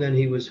 Before then,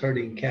 he was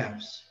herding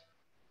calves.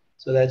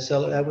 So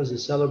that was a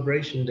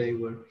celebration day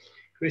where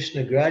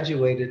Krishna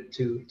graduated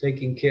to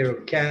taking care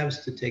of calves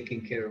to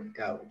taking care of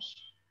cows.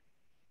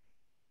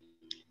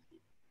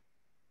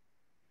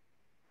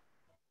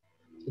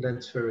 So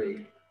that's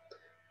very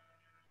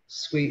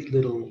sweet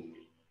little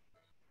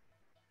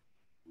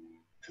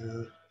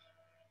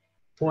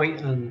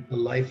point on the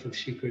life of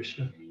Shri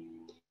Krishna.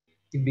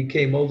 He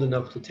became old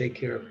enough to take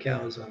care of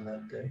cows on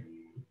that day.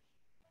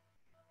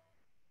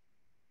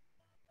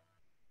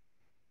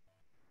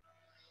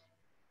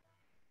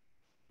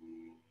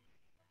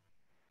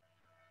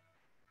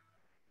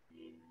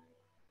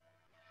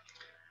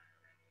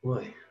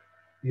 Boy,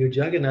 your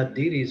Jagannath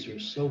deities are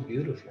so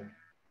beautiful.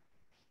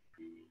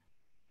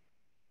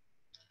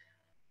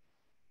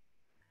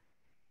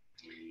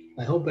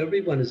 I hope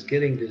everyone is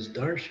getting this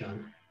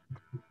darshan.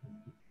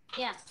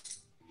 Yeah.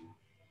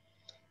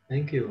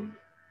 Thank you.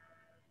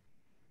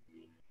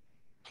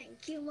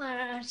 Thank you,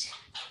 Maharaj.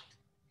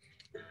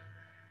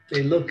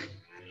 They look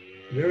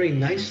very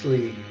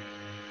nicely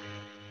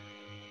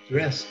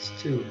dressed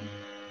too.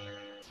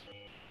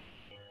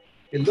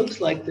 It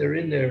looks like they're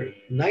in their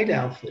night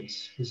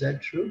outfits. Is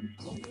that true?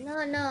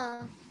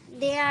 No.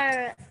 They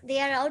are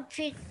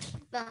outfit,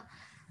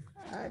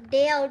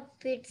 day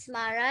outfits,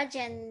 Maharaj,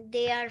 and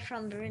they are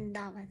from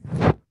Vrindavan.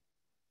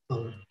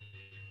 Oh,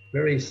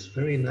 very,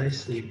 very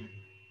nicely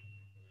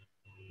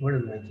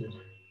ornamented.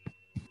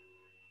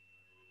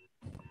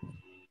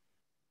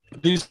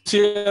 This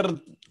year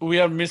we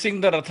are missing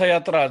the Ratha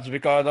Yatras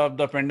because of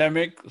the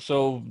pandemic,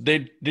 so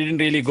they didn't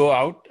really go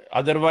out.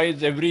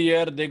 Otherwise, every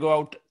year they go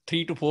out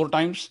 3 to 4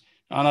 times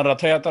on a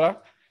Ratha Yatra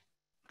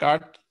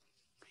cart.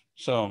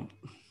 So,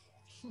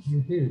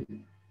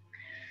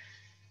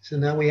 So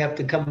now we have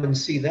to come and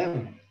see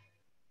them.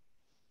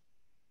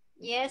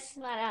 Yes,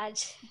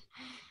 Maharaj.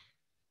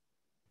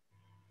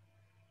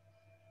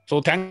 so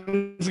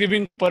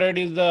Thanksgiving parade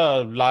is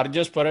the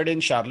largest parade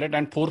in Charlotte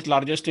and 4th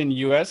largest in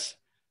US.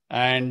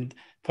 And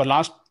for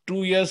last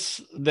 2 years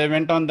they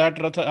went on that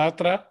Ratha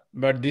Yatra,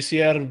 but this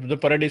year the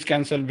parade is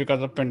cancelled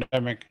because of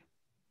pandemic.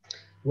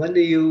 When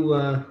do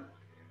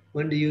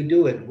you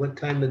do it? What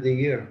time of the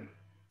year?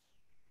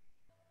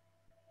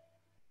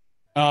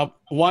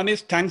 One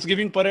is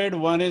Thanksgiving parade,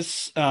 one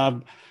is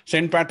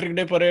St. Patrick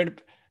Day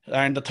parade,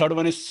 and the third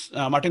one is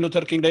Martin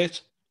Luther King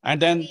Days.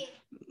 And then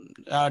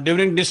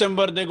during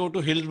December, they go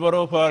to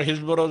Hillsborough for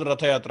Hillsborough's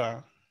Ratha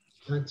Yatra.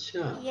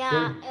 Achha.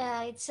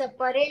 Yeah, it's a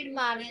parade,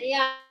 Maharaj.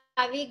 Yeah,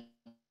 we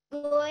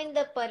go in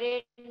the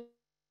parade,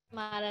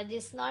 Maharaj.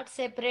 It's not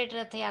separate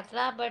Rath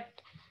Yatra, but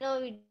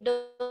we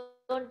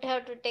don't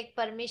have to take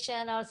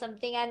permission or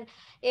something. And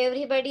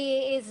everybody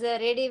is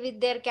ready with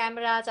their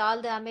cameras.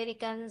 All the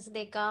Americans,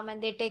 they come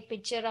and they take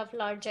picture of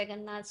Lord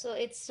Jagannath. So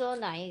it's so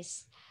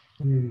nice.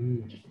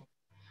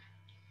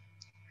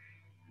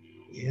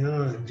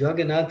 Yeah,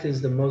 Jagannath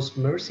is the most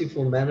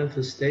merciful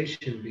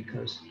manifestation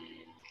because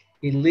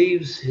he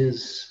leaves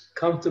his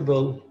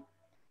comfortable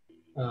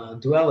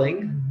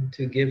dwelling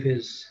to give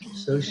his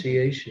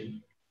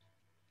association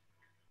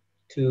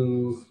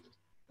to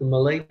the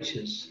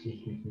Malachas.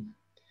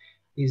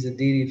 He's the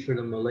deity for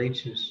the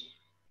Malachas.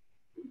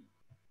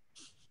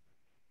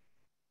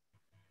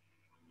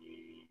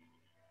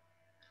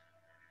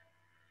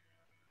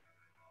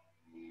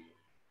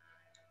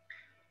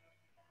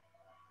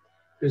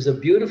 There's a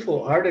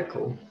beautiful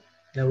article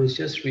that was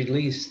just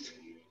released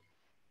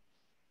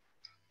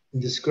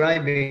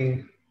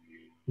describing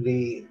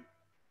the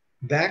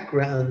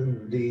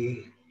background,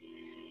 the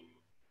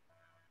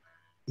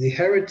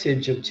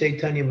heritage of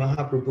Chaitanya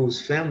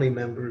Mahaprabhu's family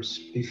members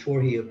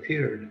before he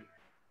appeared.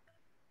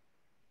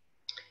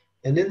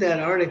 And in that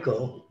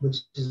article, which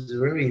is a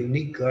very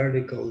unique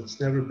article,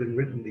 it's never been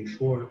written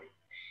before,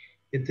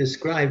 it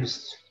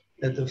describes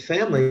that the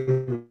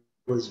family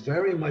was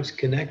very much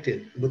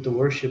connected with the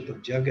worship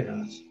of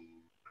Jagannath.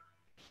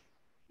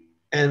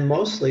 And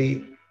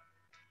mostly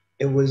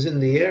it was in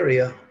the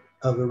area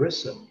of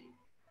Orissa.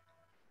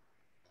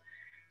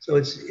 So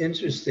it's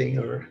interesting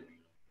or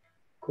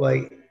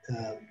quite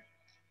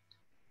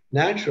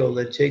natural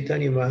that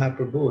Chaitanya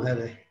Mahaprabhu had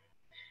a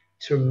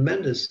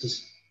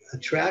tremendous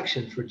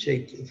attraction for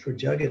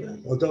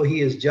Jagannath. Although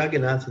he is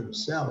Jagannath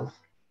himself,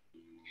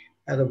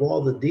 out of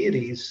all the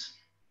deities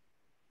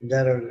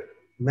that are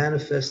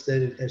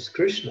manifested as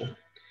Krishna,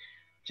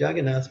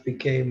 Jagannath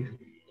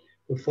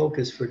the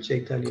focus for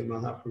Chaitanya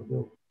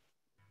Mahaprabhu.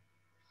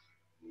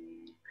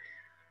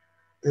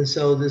 And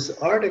so this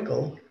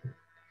article,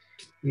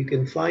 you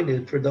can find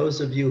it for those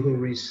of you who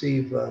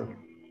receive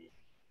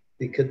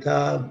the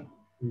Kitab,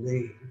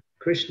 the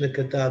Krishna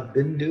Kitab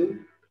Bindu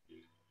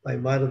by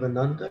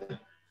Madhavananda.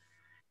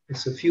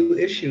 It's a few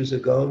issues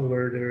ago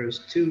where there's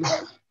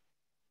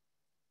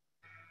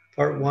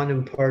part 1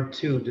 and part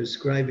 2,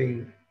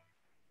 describing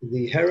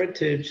the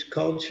heritage,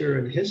 culture,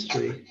 and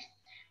history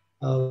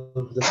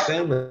of the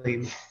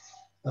family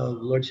of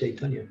Lord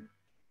Chaitanya.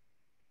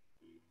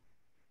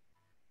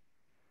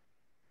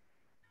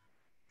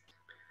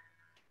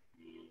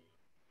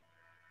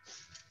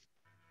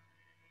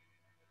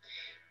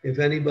 If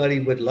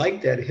anybody would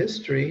like that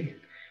history,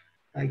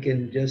 I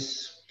can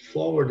just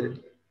forward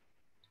it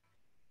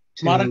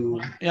to...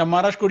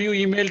 Maharaj, could you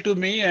email to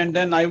me and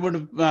then I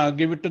would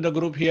give it to the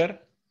group here?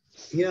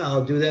 Yeah,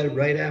 I'll do that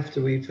right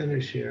after we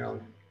finish here.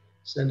 I'll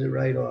send it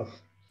right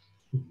off.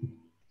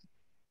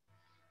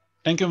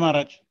 Thank you,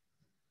 Maharaj.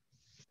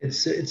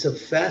 It's a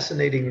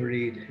fascinating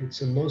read.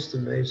 It's most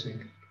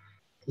amazing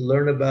to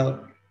learn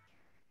about.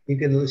 You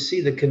can see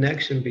the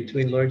connection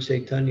between Lord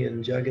Chaitanya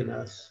and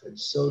Jagannath.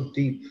 It's so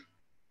deep.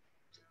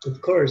 Of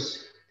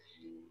course,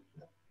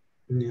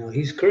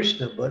 he's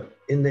Krishna, but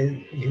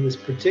he was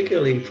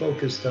particularly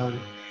focused on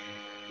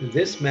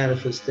this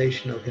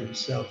manifestation of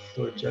himself,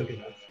 Lord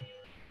Jagannath.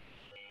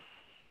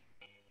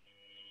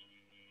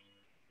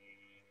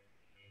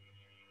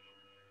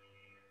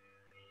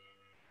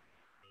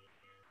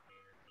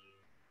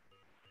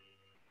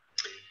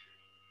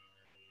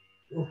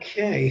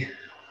 Okay.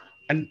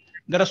 And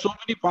there are so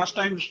many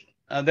pastimes.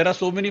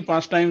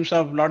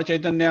 Of Lord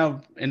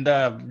Chaitanya in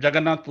the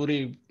Jagannath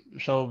Puri.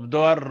 So they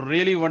are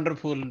really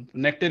wonderful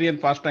nectarian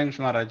pastimes,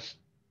 Maharaj.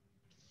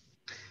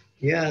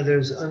 Yeah,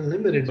 there's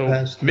unlimited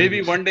pastimes.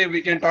 Maybe one day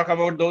we can talk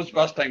about those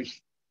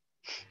pastimes.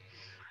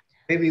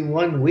 Maybe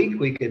 1 week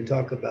we can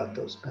talk about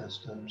those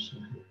pastimes.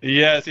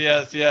 Yes.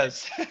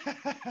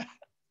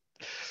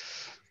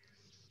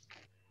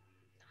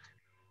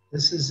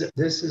 This is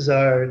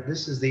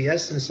the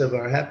essence of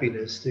our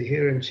happiness, to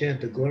hear and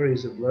chant the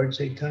glories of Lord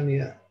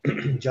Chaitanya,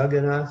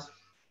 Jagannath,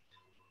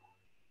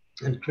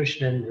 and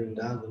Krishna and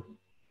Vrindavan.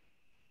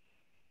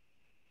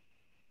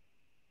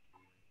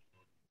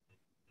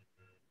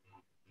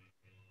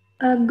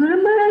 Guru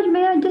Maharaj,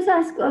 may I just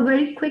ask a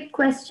very quick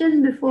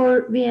question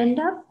before we end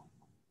up?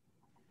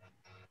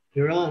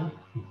 You're on.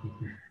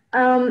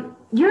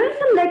 During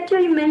the lecture,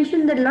 you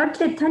mentioned that Lord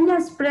Chaitanya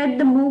spread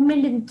the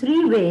movement in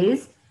 3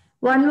 ways.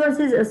 One was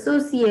his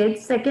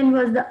associates, second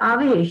was the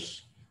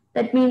Avesh.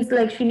 That means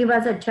like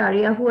Srinivas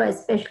Acarya, who are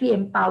especially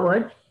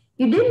empowered.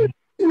 You didn't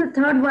mention the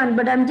third one,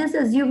 but I'm just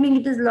assuming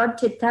it is Lord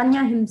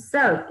Chaitanya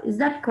himself. Is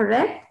that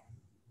correct?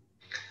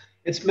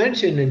 It's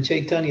mentioned in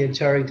Chaitanya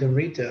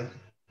Charitamrita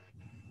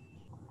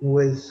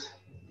with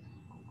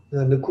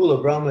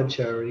Nakula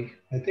Brahmachari.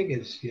 I think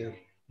it's,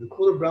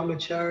 Nakula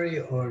Brahmachari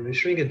or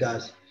Nishringa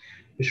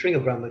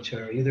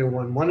Brahmachari, either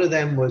one. One of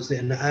them was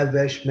an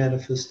Avesh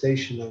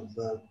manifestation of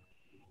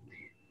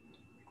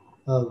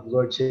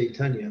Lord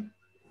Chaitanya.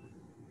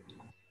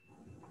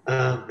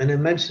 And it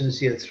mentions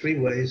 3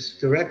 ways: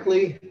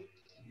 directly,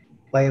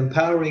 by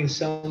empowering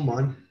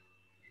someone,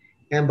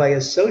 and by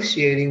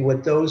associating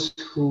with those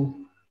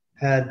who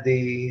had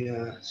the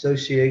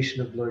association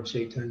of Lord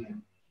Chaitanya.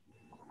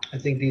 I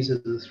think these are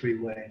the 3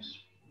 ways.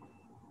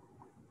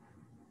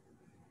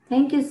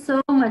 Thank you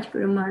so much,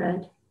 Guru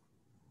Maharaj.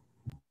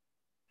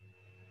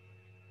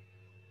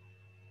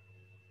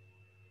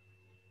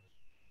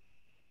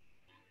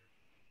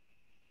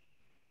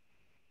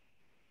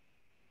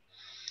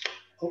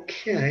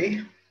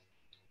 Okay.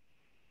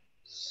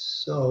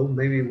 So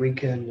maybe we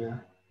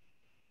can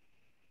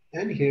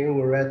end here.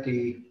 We're at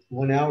the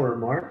 1 hour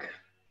mark.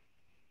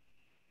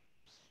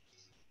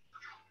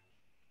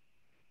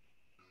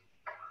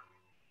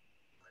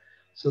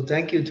 So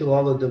thank you to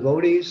all the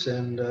devotees,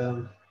 and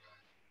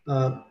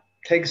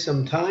take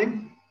some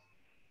time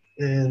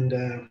and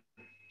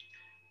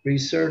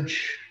research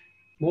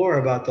more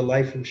about the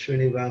life of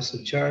Srinivas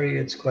Acharya.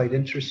 It's quite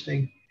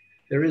interesting.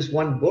 There is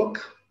one book.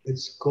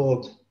 It's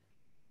called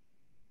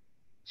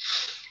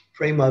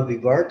Prema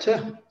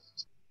Vivarta.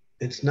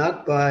 It's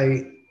not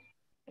by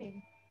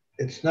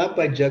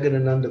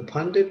Jagadananda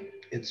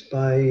Pandit. It's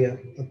by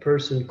a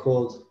person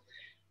called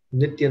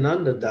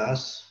Nityananda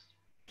Das.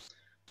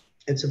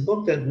 It's a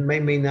book that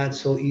may not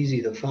so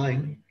easy to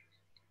find,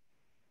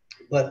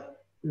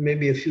 but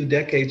maybe a few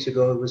decades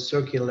ago it was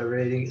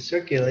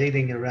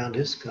circulating around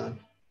ISKCON.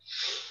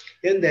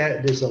 In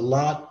that, there's a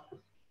lot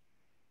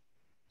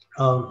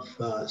of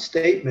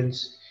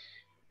statements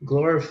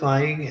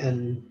glorifying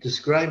and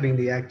describing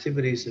the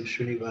activities of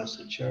Srinivas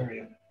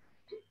Acharya.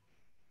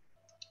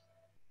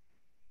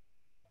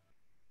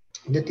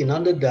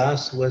 Nityananda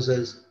Das was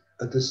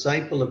a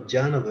disciple of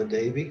Janava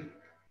Devi,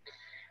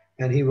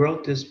 and he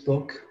wrote this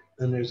book,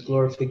 and there's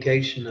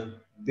glorification of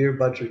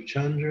Veerbhadra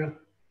Chandra,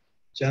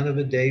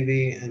 Janava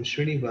Devi, and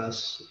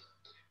Srinivas,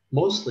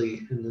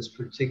 mostly in this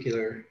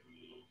particular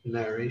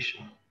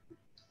narration.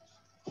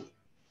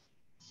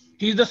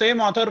 He's the same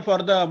author for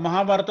the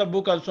Mahabharata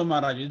book also,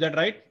 Maharaj. Is that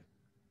right?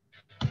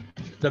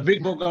 The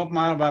big book of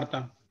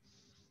Mahabharata.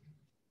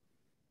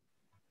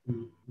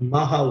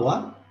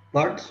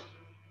 Bharat?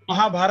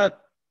 Mahabharat.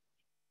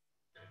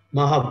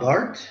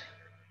 Mahabharat?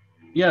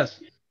 Yes.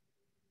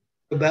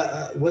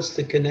 About what's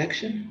the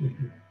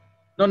connection?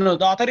 No,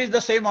 the author is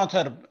the same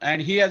author,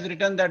 and he has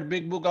written that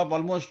big book of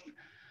almost,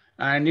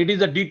 and it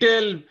is a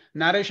detailed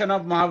narration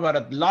of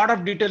Mahabharata. Lot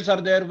of details are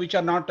there which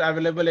are not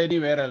available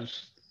anywhere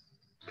else.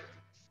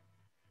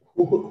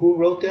 Who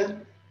wrote that?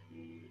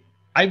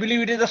 I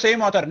believe it is the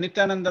same author,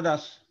 Nityananda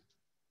Das.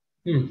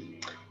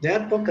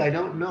 That book I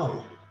don't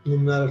know.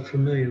 I'm not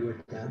familiar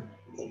with that.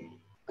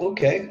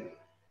 Okay,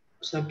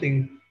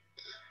 something,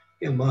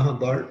 yeah,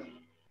 Mahabharat.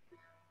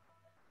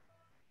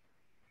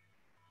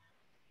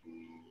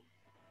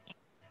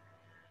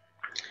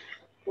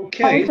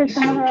 Okay.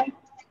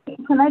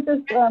 Can I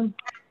just,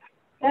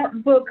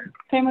 that book,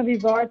 Prema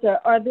Vivarta,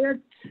 are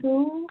there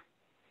two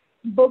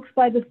books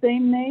by the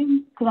same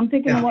name? Because I'm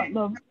thinking of what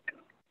the,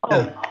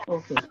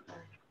 okay.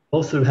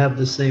 Both of them have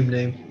the same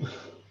name.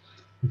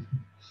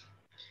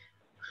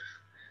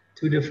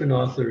 Two different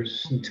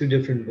authors and two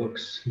different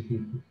books.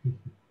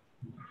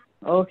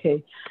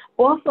 Okay.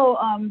 Also,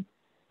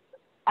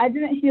 I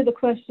didn't hear the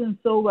question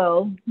so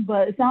well,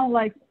 but it sounded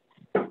like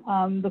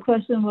the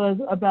question was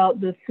about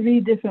the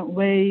three different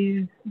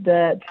ways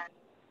that,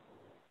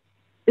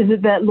 is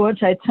it that Lord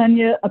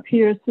Chaitanya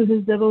appears to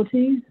his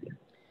devotees?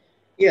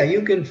 Yeah,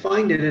 you can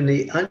find it in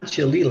the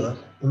Anchalila.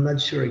 I'm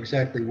not sure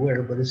exactly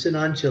where, but it's in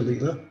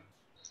Anchalila.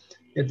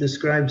 It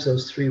describes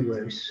those three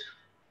ways.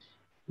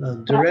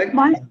 Direct.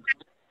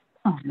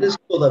 This is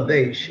called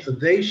Avesh.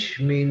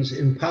 Avesh means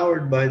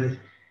empowered by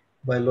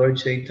Lord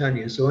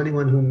Chaitanya. So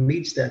anyone who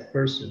meets that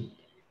person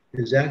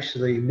is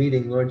actually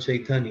meeting Lord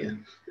Chaitanya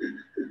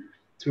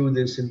through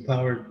this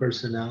empowered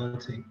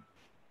personality.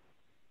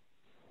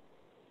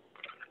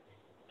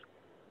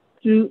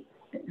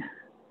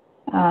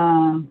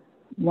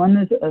 One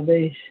is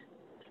Avesh.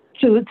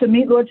 To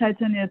meet Lord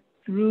Chaitanya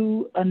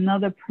through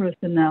another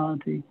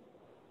personality.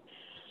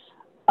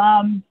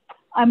 I'm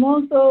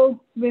also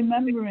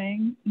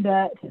remembering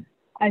that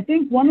I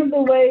think one of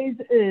the ways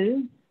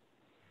is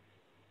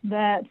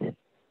that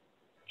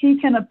he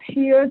can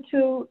appear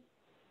to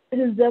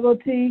his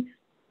devotee,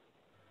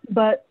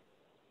 but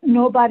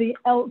nobody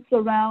else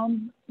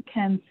around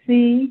can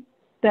see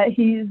that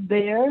he's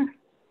there.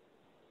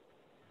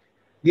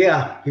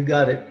 Yeah, you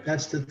got it.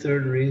 That's the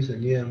third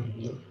reason. Yeah.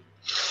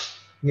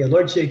 Yeah,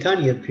 Lord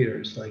Chaitanya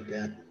appears like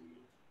that.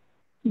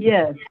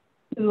 Yes,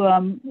 to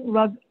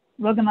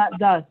Raghunath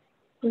Das,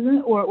 isn't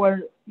it? Or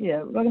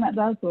Raghunath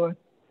Das, or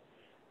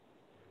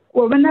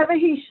whenever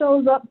he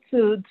shows up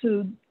to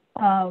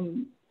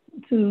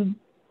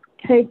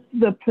take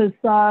the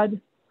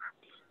prasad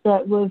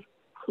that was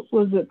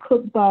it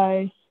cooked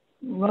by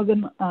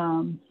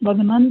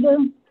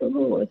Raghunanda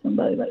or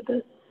somebody like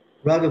that.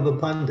 Raghava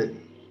Pandit.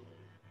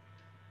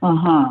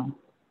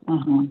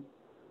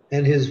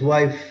 And his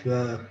wife,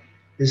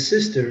 his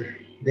sister,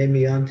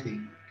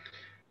 Damayanti.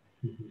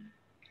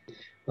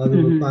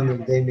 Raghava Pandit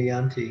and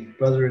Damayanti,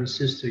 brother and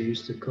sister,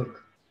 used to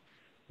cook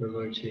for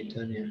Lord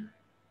Chaitanya.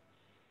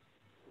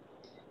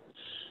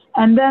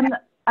 And then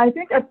I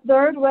think a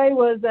third way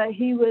was that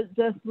he was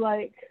just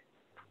like.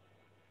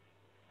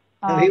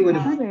 He would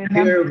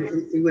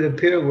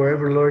appear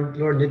wherever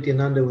Lord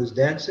Nityananda was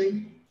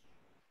dancing.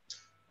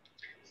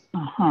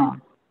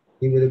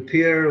 He would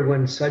appear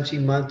when Sachi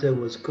Mata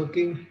was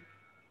cooking.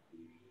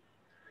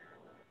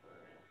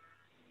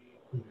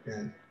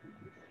 Okay.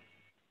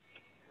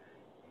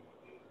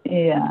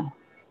 Yeah.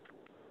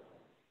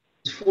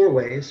 It's four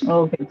ways.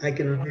 Okay. I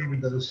can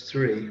remember those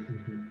three.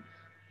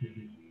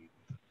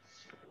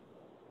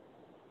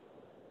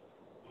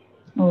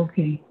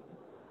 Okay.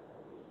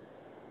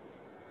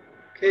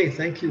 Okay,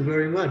 thank you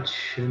very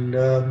much. And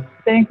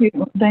thank you,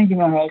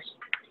 Maharaj.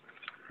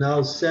 Now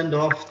I'll send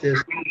off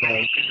this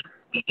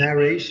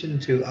narration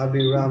to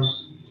Abhiram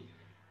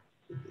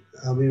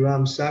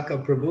Saka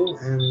Prabhu,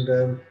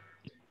 and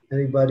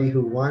anybody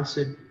who wants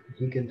it,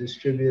 he can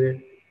distribute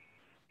it,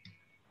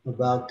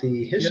 about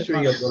the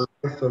history of the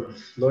life of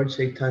Lord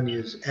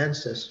Chaitanya's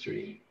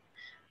ancestry.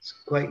 It's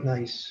quite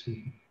nice.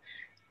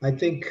 I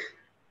think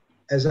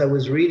as I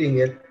was reading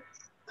it,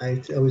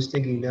 I was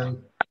thinking, now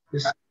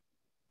this is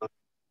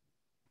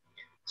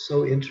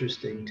so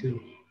interesting too.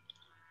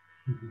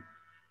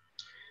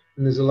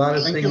 And there's a lot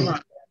of things in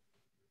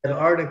that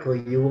article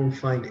you won't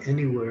find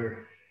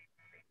anywhere.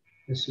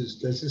 This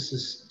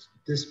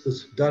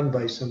was done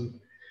by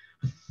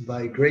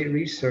great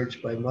research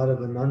by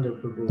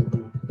Madhavananda Prabhu,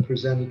 who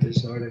presented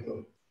this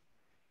article.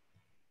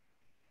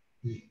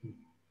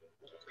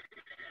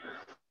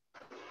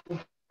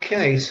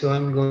 Okay, so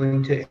I'm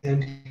going to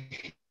end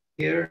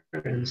here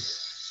and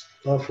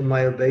offer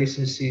my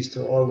obeisances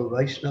to all the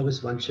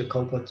Vaishnavas,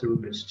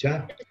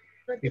 Vanchakalpatarubhascha,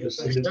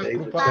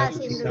 कृपा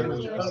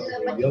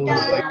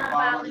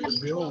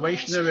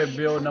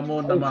वैष्णवेभ्यो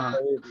नमो नमः।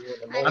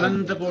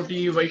 अनंत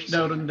कोटि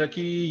वैष्णव वृंद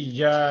की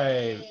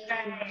जय।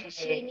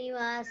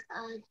 श्रीनिवास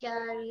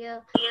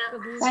आचार्य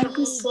प्रभु Thank you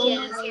की so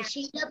much. जय।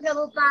 श्रील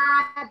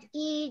प्रभुपाद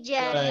की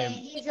जय।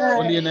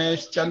 बोलिए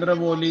नरेश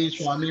चंद्रमौली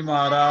स्वामी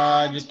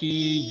महाराज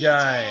की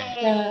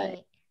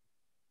जय।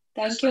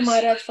 Thank you,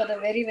 Maharaj, for the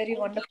very, very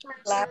wonderful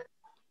class.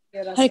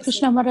 Hare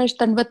Krishna Maharaj,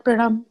 Tanvat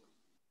Pranam.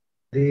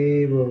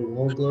 Deva,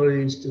 all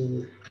glories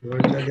to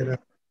Lord Jagannath.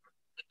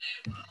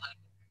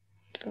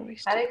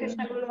 Hare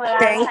Krishna, Guru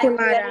Maharaj. Thank you,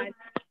 Maharaj.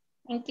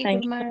 Thank you,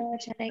 Thank Guru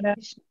Maharaj. Hare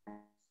Krishna.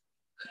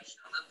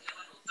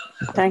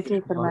 Thank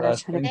you, Guru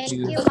Maharaj. Hare Thank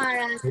Krishna. you,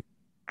 Maharaj.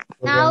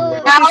 Now,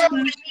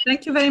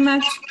 Thank you very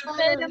much.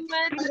 very much,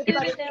 Guru.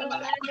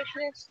 Hare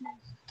Krishna.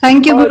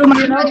 Thank you, Guru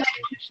Maharaj. Hare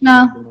Krishna.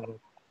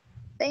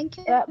 Thank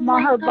you,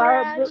 Maharaj.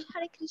 Maharaj.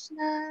 Hare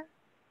Krishna.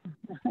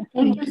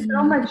 Thank you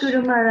so much,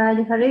 Guru Maharaj.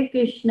 Hare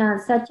Krishna.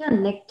 Such a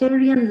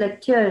nectarian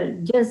lecture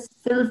just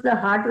fills the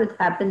heart with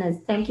happiness.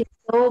 Thank you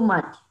so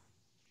much.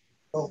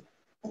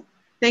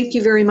 Thank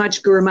you very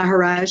much, Guru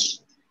Maharaj.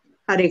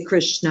 Hare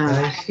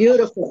Krishna.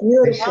 Beautiful,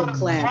 beautiful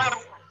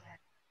class.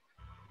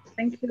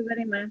 Thank you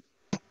very much.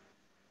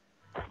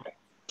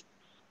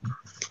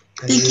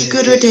 Thank you,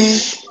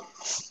 Gurudev.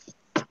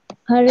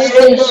 Hare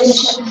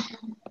Krishna.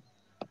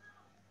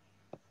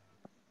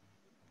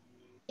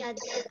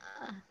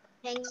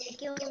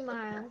 thank you,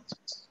 Maharaj.